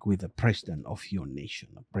speak with the president of your nation,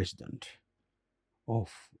 the president of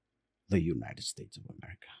the United States of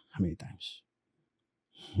America? How many times?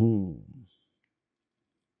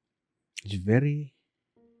 It's very,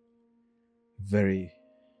 very,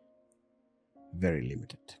 very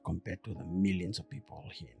limited compared to the millions of people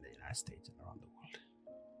here in the United States and around the world.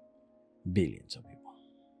 Billions of people.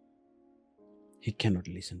 He cannot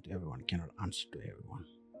listen to everyone, cannot answer to everyone.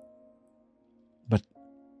 But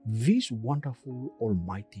this wonderful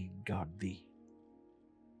Almighty God, the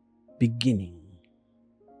beginning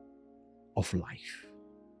of life,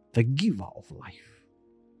 the giver of life,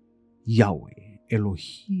 Yahweh,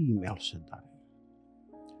 Elohim El Shaddai,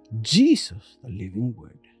 Jesus, the living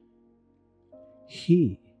Word,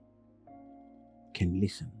 He can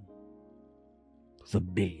listen to the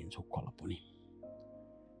billions who call upon Him.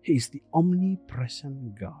 He is the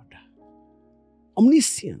omnipresent God,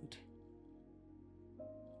 omniscient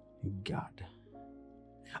God,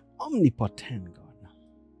 omnipotent God,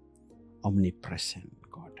 omnipresent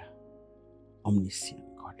God,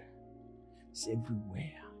 omniscient God. He's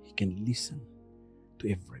everywhere. He can listen to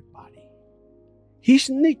everybody. His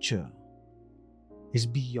nature is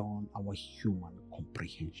beyond our human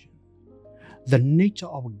comprehension. The nature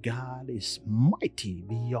of God is mighty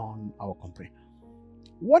beyond our comprehension.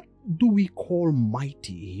 What do we call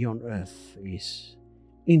mighty here on earth is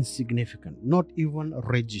insignificant, not even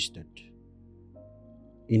registered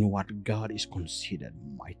in what God is considered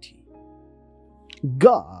mighty.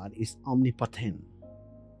 God is omnipotent,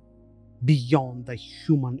 beyond the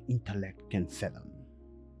human intellect can fathom.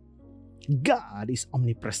 God is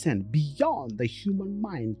omnipresent, beyond the human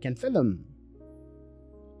mind can fathom.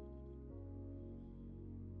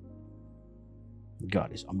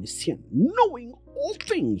 God is omniscient, knowing all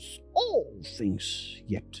things,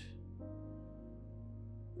 yet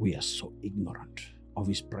we are so ignorant of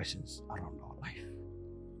His presence around our life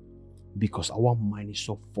because our mind is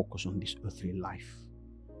so focused on this earthly life.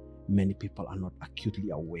 Many people are not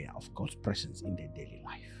acutely aware of God's presence in their daily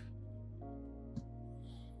life.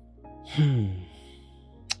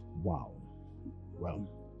 Wow. Well,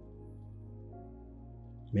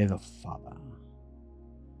 may the Father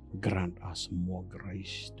grant us more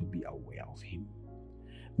grace to be aware of Him.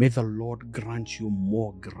 May the Lord grant you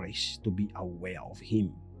more grace to be aware of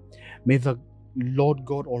Him. May the Lord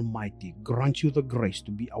God Almighty grant you the grace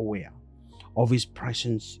to be aware of His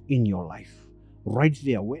presence in your life. Right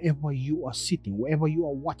there, wherever you are sitting, wherever you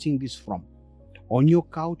are watching this from, on your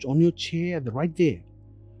couch, on your chair, right there,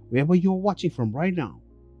 wherever you are watching from right now,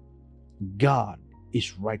 God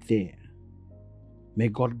is right there. May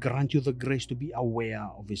God grant you the grace to be aware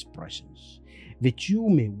of His presence, that you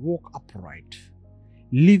may walk upright,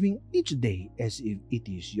 living each day as if it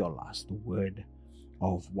is your last. Word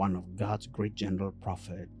of one of God's great general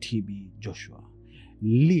prophet, T.B. Joshua.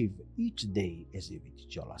 Live each day as if it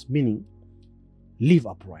is your last. Meaning, live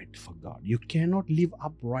upright for God. You cannot live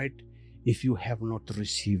upright if you have not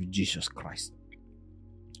received Jesus Christ.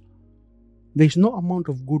 There is no amount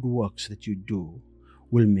of good works that you do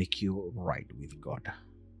will make you right with God.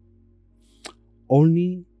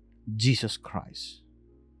 Only Jesus Christ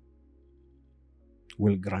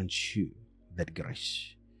will grant you that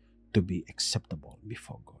grace to be acceptable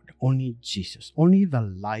before God. Only Jesus, only the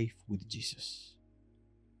life with Jesus,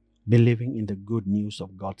 believing in the good news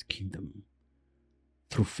of God's kingdom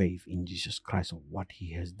through faith in Jesus Christ, of what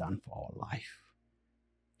He has done for our life.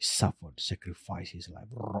 He suffered, sacrificed His life,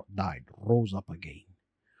 died, rose up again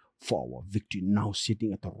for our victory, now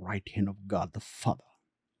sitting at the right hand of God the Father.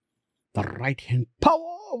 The right hand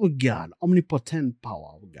power of God, omnipotent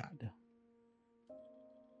power of God,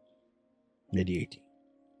 mediating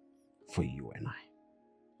for you and I.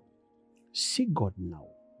 Seek God now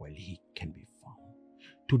while He can be found.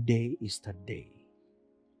 Today is the day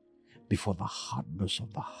before the hardness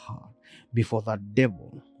of the heart, before the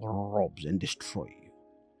devil robs and destroys you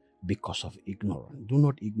because of ignorance. Do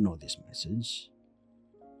not ignore this message.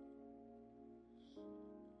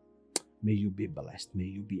 May you be blessed. May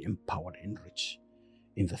you be empowered and rich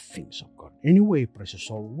in the things of God. Anyway, precious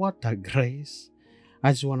soul, what a grace.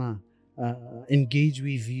 I just want to engage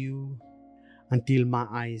with you until my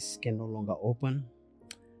eyes can no longer open.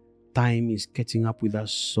 Time is catching up with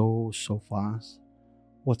us so fast.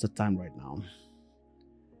 What's the time right now?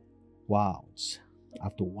 Wow, it's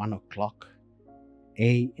after 1 o'clock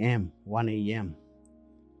a.m., 1 a.m.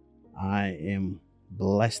 I am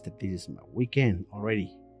blessed that this is my weekend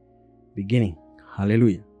already beginning.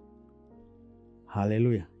 Hallelujah.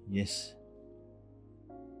 Hallelujah. Yes.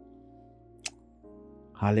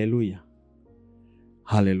 Hallelujah.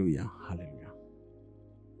 Hallelujah. Hallelujah.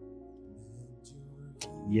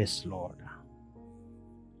 Yes, Lord.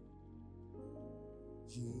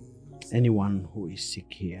 Anyone who is sick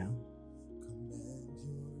here,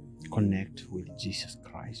 connect with Jesus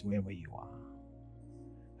Christ wherever you are.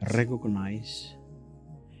 Recognize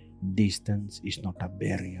distance is not a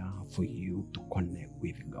barrier for you to connect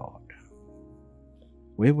with God.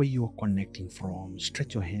 Wherever you are connecting from,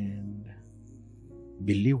 stretch your hand.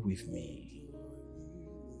 Believe with me.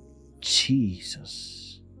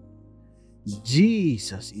 Jesus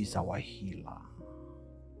is our healer.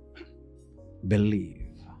 Believe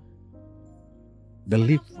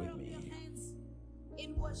with me.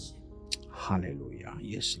 In worship. Hallelujah.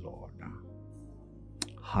 Yes, Lord.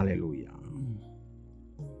 Hallelujah.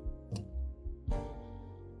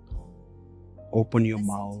 Open your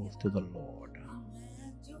mouth to the Lord.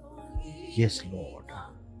 Yes, Lord.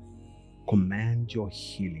 Command your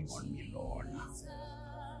healing on me, Lord.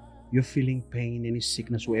 You're feeling pain, any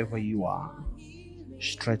sickness, wherever you are.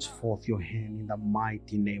 Stretch forth your hand in the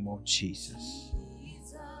mighty name of Jesus.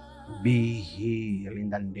 Be healed in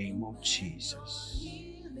the name of Jesus.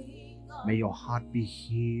 May your heart be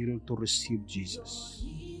healed to receive Jesus.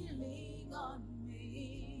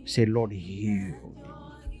 Say, Lord, heal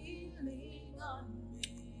me.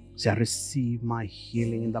 Say, receive my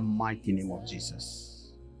healing in the mighty name of Jesus.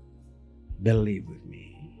 Believe with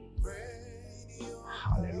me.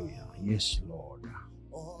 Hallelujah. Yes, Lord.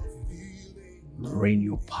 Rain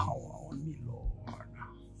your power on me, Lord.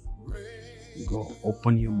 Go,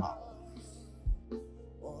 open your mouth.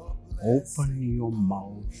 Open your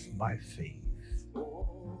mouth by faith.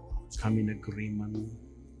 Come in agreement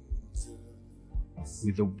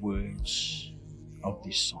with the words of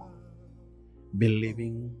this song.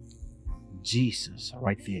 Believing Jesus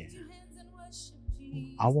right there.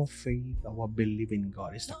 Our faith, our belief in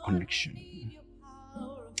God is the connection.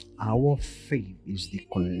 Our faith is the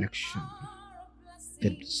connection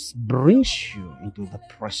that brings you into the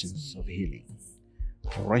presence of healing,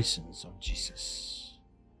 presence of Jesus,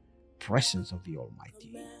 presence of the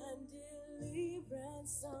Almighty.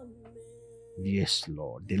 Yes,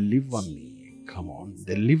 Lord, deliver me. Come on,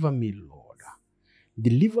 deliver me, Lord.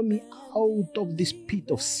 Deliver me out of this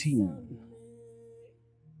pit of sin,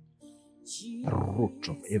 the root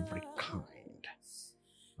of every kind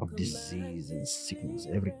of disease and sickness,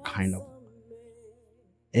 every kind of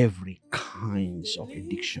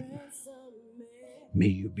addiction. May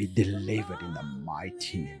you be delivered in the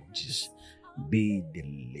mighty name of Jesus. Be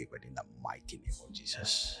delivered in the mighty name of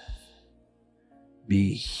Jesus.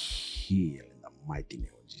 Be healed in the mighty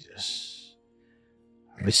name of Jesus.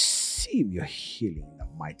 Receive your healing in the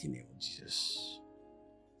mighty name of Jesus.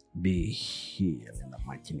 Be healed in the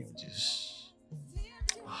mighty name of Jesus.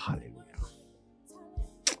 Hallelujah.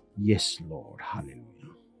 Yes, Lord.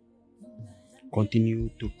 Hallelujah. Continue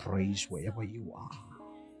to praise wherever you are.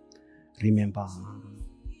 Remember,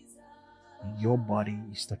 your body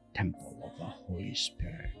is the temple of the Holy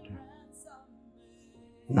Spirit.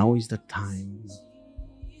 Now is the time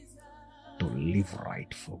to live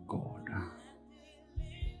right for God.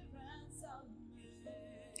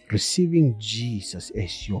 Receiving Jesus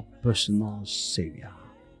as your personal Savior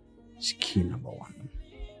is key number one.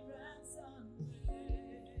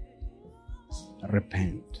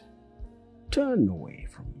 Repent. Turn away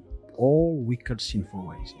from all wicked, sinful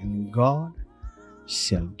ways, and God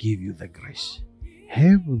shall give you the grace.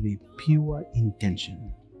 Have the pure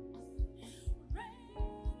intention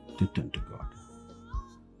to turn to God.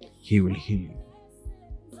 He will heal you.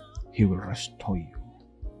 He will restore you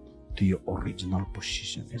to your original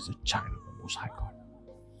position as a child of the Most High God.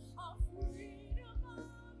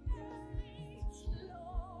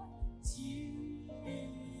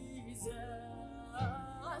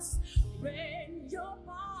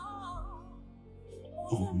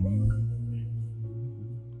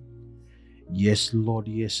 Yes, Lord.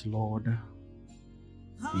 Yes, Lord.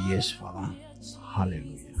 Yes, Father.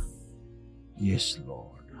 Hallelujah. Yes,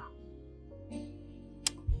 Lord.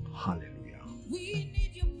 Hallelujah. We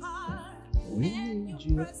need your power. We need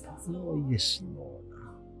your power. Yes, Lord.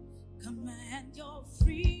 Command your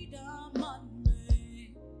freedom on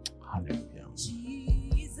me. Hallelujah.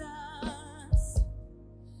 Jesus.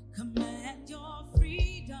 Command your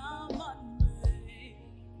freedom on me.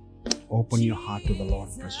 Open your heart to the Lord,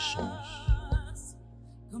 precious souls.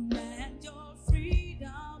 Command your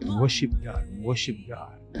freedom on Worship God. Worship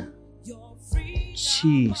God. your freedom.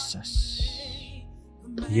 Jesus.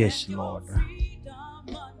 Yes, Lord.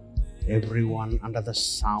 Freedom on me. Everyone under the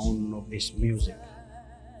sound of this music,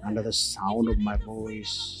 under the sound of my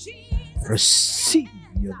voice, receive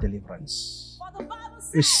your deliverance. For the Bible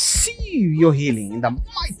Receive your healing in the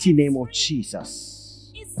mighty name of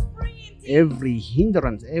Jesus. Every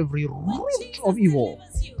hindrance, every root of evil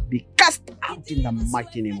be cast out in the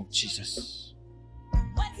mighty name of Jesus.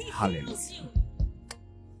 Hallelujah.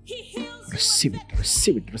 Receive it,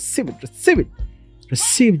 receive it, receive it, receive it.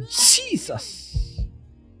 Receive Jesus.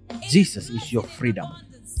 Jesus is your freedom.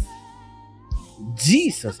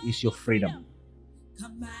 Jesus is your freedom.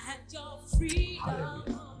 Hallelujah.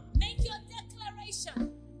 Make your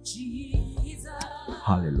declaration. Jesus.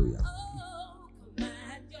 Hallelujah.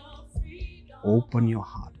 Command your freedom. Open your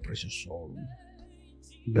heart, precious soul.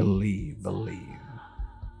 Believe, believe,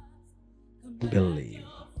 believe.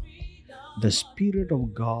 The Spirit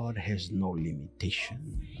of God has no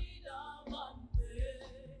limitation.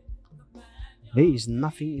 There is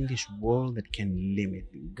nothing in this world that can limit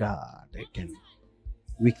God.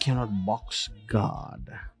 We cannot box God,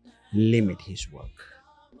 limit His work.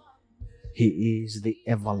 He is the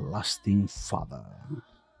everlasting Father.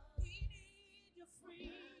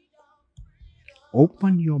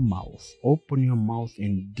 Open your mouth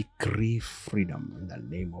and decree freedom in the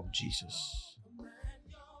name of Jesus.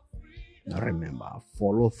 Now remember,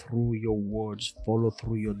 follow through your words, follow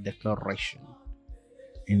through your declaration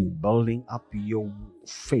in building up your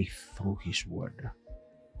faith through His word,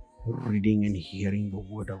 reading and hearing the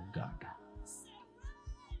word of God.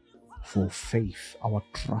 For faith, our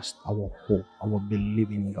trust, our hope, our belief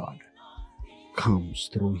in God comes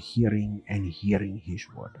through hearing and hearing His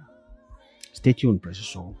word. Stay tuned, precious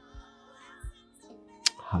soul.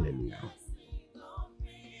 Hallelujah.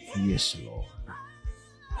 Yes, Lord.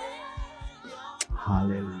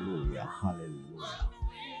 Hallelujah. Hallelujah.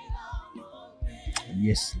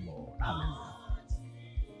 Yes, Lord. Hallelujah.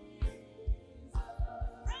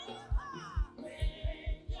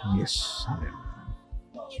 Yes, hallelujah.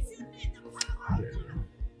 Hallelujah.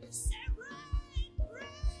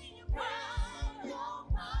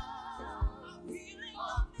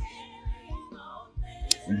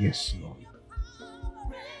 Yes, Lord.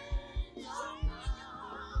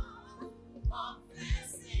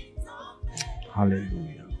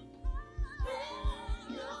 Hallelujah.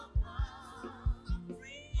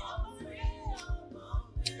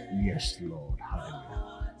 Yes, Lord.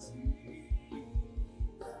 Hallelujah.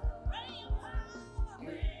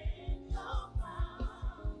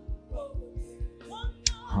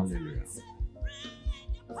 Hallelujah.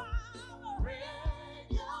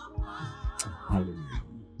 Hallelujah. Hallelujah.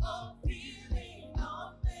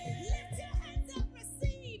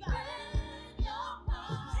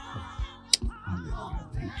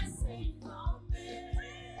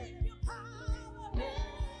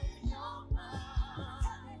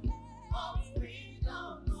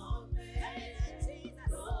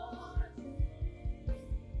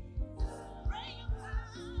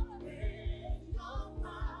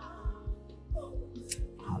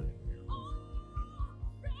 Thank you, Lord.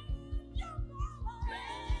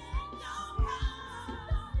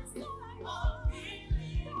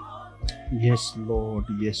 Yes, Lord.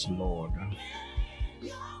 Yes, Lord.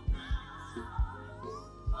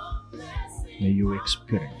 May you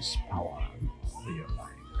experience power in your life.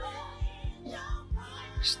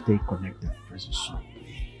 Stay connected, precious soul.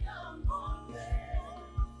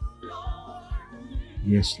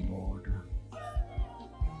 Yes, Lord.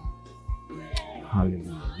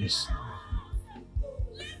 Hallelujah. Yes, Lord.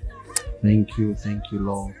 Thank you,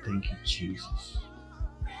 Lord. Thank you, Jesus.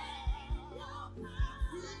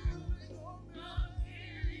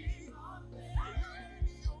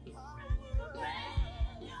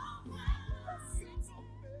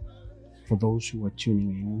 For those who are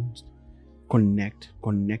tuning in, connect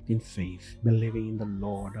in faith, believing in the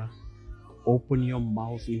Lord. Open your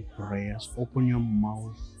mouth in prayers, open your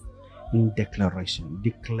mouth in declaration,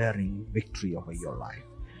 declaring victory over your life,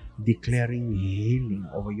 declaring healing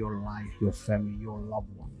over your life, your family, your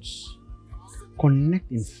loved ones. Connect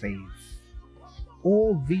in faith.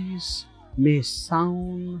 All these may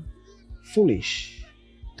sound foolish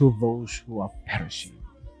to those who are perishing,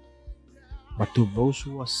 but to those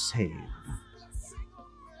who are saved,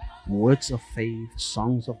 words of faith,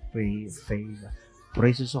 songs of faith,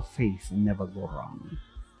 praises of faith never go wrong.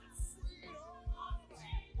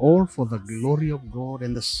 All for the glory of God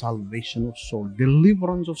and the salvation of souls,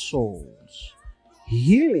 deliverance of souls,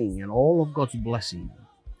 healing, and all of God's blessing.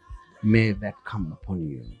 May that come upon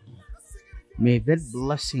you. May that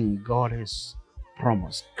blessing God has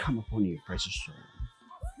promised come upon you, precious soul.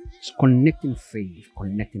 It's connecting faith,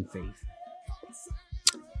 connecting faith.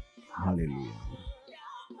 Hallelujah.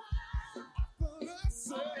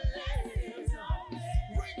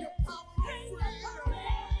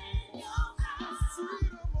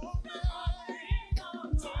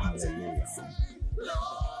 Hallelujah.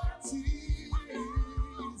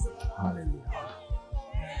 Hallelujah.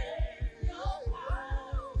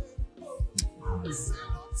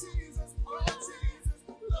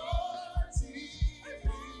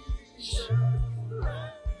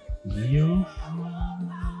 You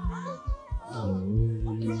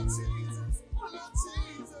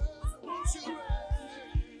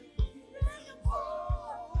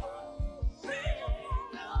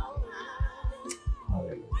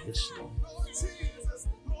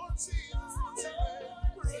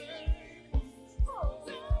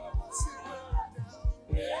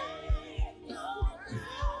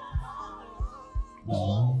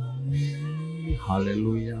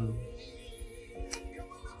Hallelujah.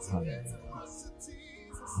 Hallelujah.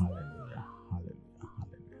 Hallelujah. Hallelujah.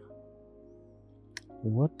 Hallelujah.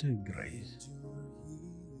 What a grace.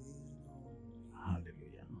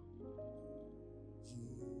 Hallelujah.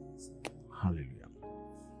 Hallelujah.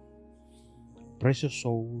 Precious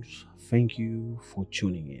souls, thank you for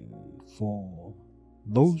tuning in. For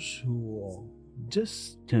those who are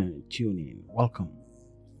just tuning in, welcome.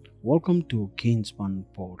 Welcome to Kingsman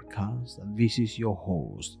Podcast. This is your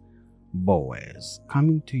host, Boaz,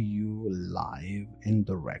 coming to you live and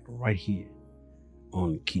direct right here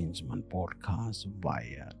on Kingsman Podcast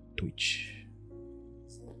via Twitch.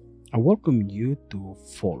 I welcome you to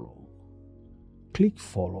follow. Click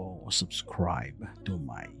follow or subscribe to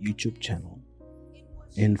my YouTube channel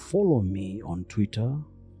and follow me on Twitter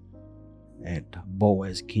at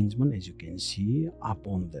Boaz Kingsman, as you can see up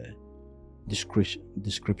on the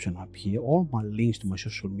description up here. All my links to my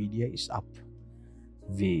social media is up.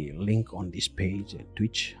 The link on this page at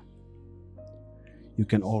Twitch. You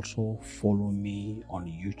can also follow me on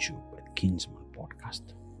YouTube at Kingsman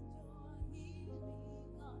Podcast.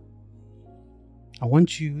 I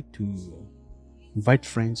want you to invite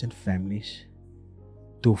friends and families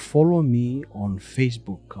to follow me on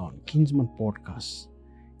Facebook on Kingsman Podcast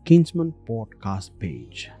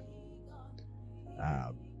page.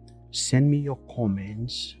 Send me your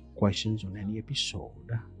comments, questions on any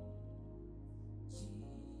episode.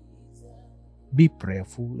 Be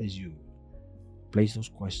prayerful as you place those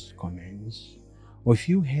comments. Or if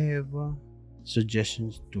you have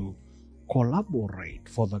suggestions to collaborate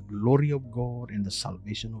for the glory of God and the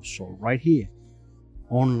salvation of soul right here,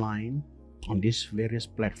 online, on these various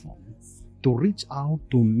platforms, to reach out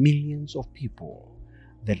to millions of people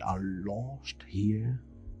that are lost here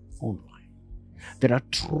online, that are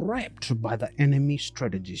trapped by the enemy's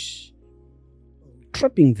strategies,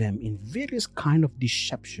 trapping them in various kind of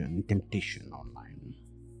deception and temptation online.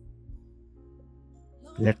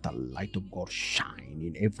 Let the light of God shine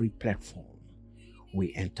in every platform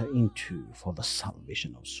we enter into for the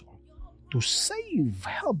salvation of soul, to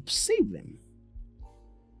help save them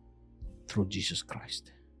through Jesus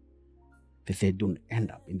Christ, that they don't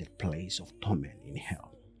end up in the place of torment in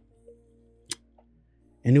hell.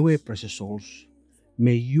 Anyway, precious souls,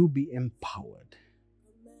 may you be empowered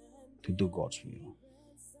to do God's will.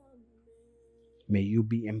 May you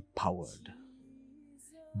be empowered,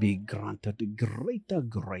 be granted greater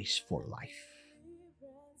grace for life.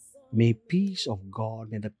 May the peace of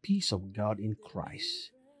God in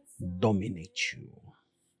Christ dominate you.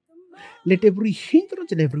 Let every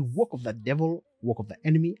hindrance and every work of the devil, work of the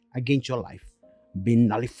enemy against your life be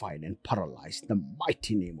nullified and paralyzed in the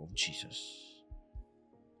mighty name of Jesus.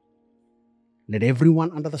 Let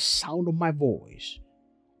everyone under the sound of my voice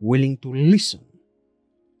willing to listen,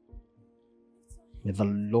 may the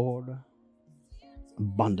Lord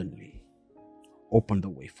abundantly open the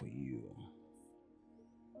way for you.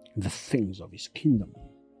 The things of His kingdom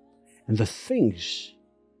and the things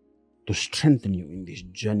to strengthen you in this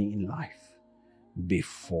journey in life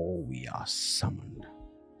before we are summoned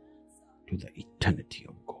to the eternity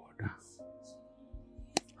of God.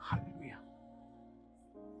 Hallelujah.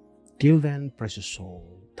 Till then, precious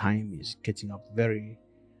soul, time is catching up very,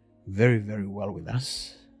 very, very well with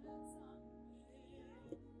us.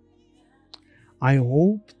 I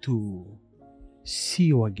hope to see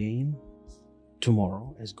you again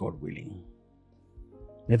tomorrow, as God willing.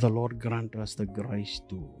 May the Lord grant us the grace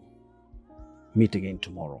to meet again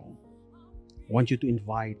tomorrow. I want you to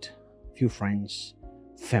invite a few friends,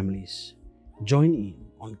 families, join in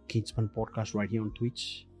on Kingsman Podcast right here on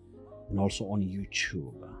Twitch and also on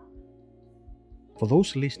YouTube. For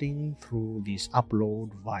those listening through this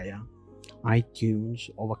upload via iTunes,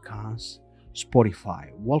 Overcast,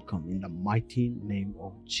 Spotify, welcome in the mighty name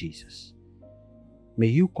of Jesus. May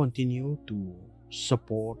you continue to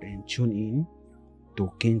support and tune in to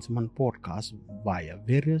Kingsman Podcast via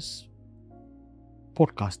various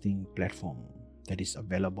podcasting platform that is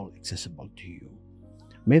available, accessible to you.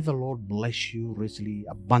 May the Lord bless you richly,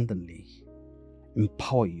 abundantly,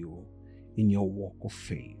 empower you in your walk of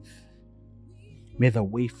faith. May the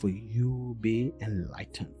way for you be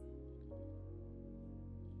enlightened.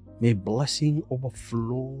 May blessing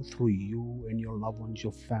overflow through you and your loved ones,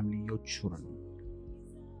 your family, your children.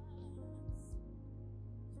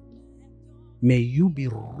 May you be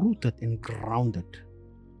rooted and grounded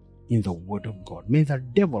in the Word of God. May the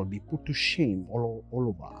devil be put to shame all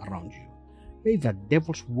over around you. May the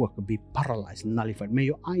devil's work be paralyzed, nullified. May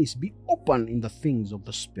your eyes be open in the things of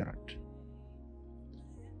the Spirit.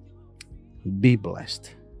 Be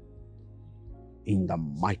blessed in the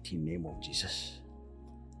mighty name of Jesus.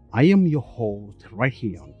 I am your host right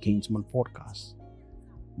here on Kingsman Podcast,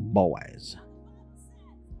 Boaz.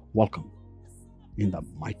 Welcome in the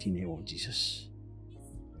mighty name of Jesus.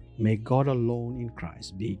 May God alone in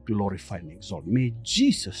Christ be glorified and exalted. May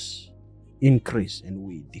Jesus increase and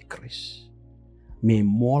we decrease. May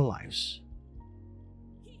more lives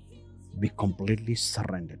be completely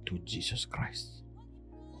surrendered to Jesus Christ.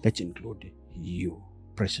 Let's include you,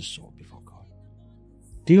 precious soul, before God.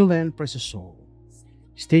 Till then, precious soul,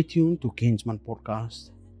 stay tuned to Kingsman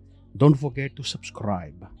Podcast. Don't forget to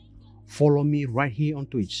subscribe. Follow me right here on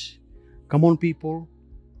Twitch. Come on, people.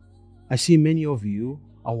 I see many of you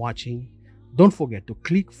are watching. Don't forget to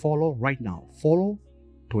click follow right now. Follow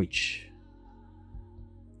Twitch.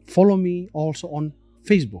 Follow me also on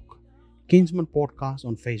Facebook, Kingsman Podcast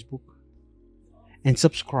on Facebook. And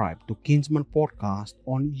subscribe to Kingsman Podcast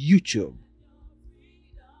on YouTube,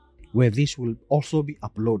 where this will also be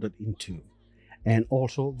uploaded into. And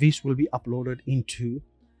also this will be uploaded into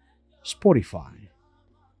Spotify,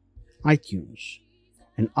 iTunes,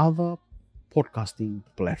 and other podcasting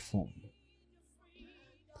platforms.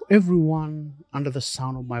 To everyone under the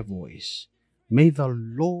sound of my voice, may the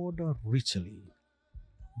Lord richly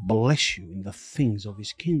bless you in the things of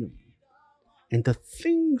His kingdom and the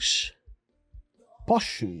things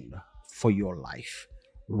portioned for your life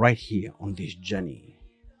right here on this journey.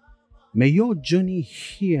 May your journey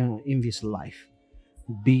here in this life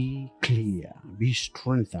be clear, be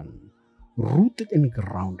strengthened, rooted and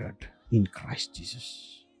grounded in Christ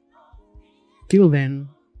Jesus. Till then,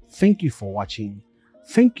 thank you for watching.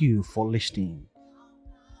 Thank you for listening.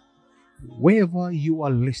 Wherever you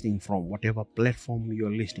are listening from, whatever platform you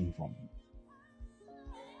are listening from,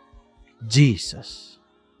 Jesus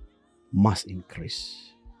must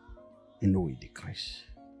increase and we decrease.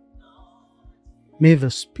 May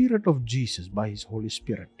the Spirit of Jesus, by His Holy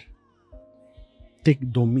Spirit,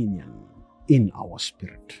 take dominion in our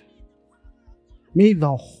spirit. May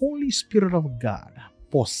the Holy Spirit of God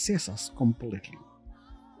possess us completely.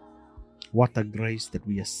 What a grace that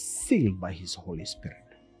we are sealed by His Holy Spirit.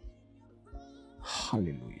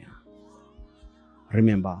 Hallelujah.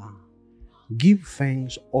 Remember, give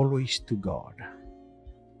thanks always to God,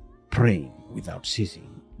 praying without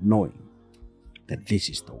ceasing, knowing that this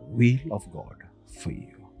is the will of God for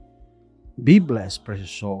you. Be blessed,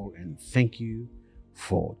 precious soul, and thank you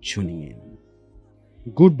for tuning in.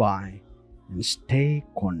 Goodbye, and stay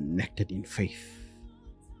connected in faith.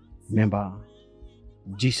 Remember,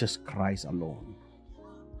 Jesus Christ alone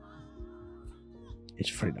is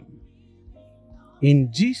freedom.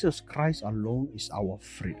 In Jesus Christ alone is our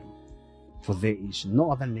freedom. For there is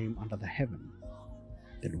no other name under the heaven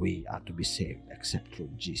that we are to be saved except through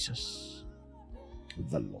Jesus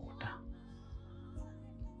the Lord.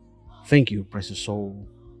 Thank you, precious soul.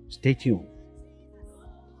 Stay tuned.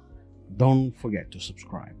 Don't forget to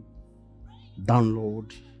subscribe.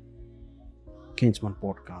 Download Kingsman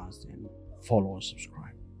Podcast and follow and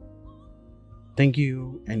subscribe. Thank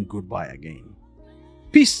you and goodbye again.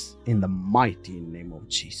 Peace in the mighty name of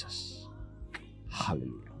Jesus.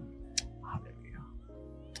 Hallelujah. Hallelujah.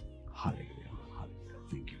 Hallelujah. Hallelujah.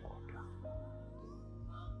 Thank you, Lord.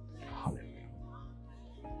 Hallelujah.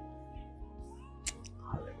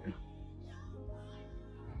 Hallelujah.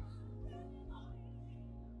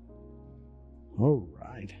 All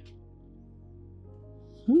right.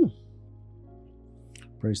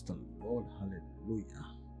 Praise the Lord. Hallelujah.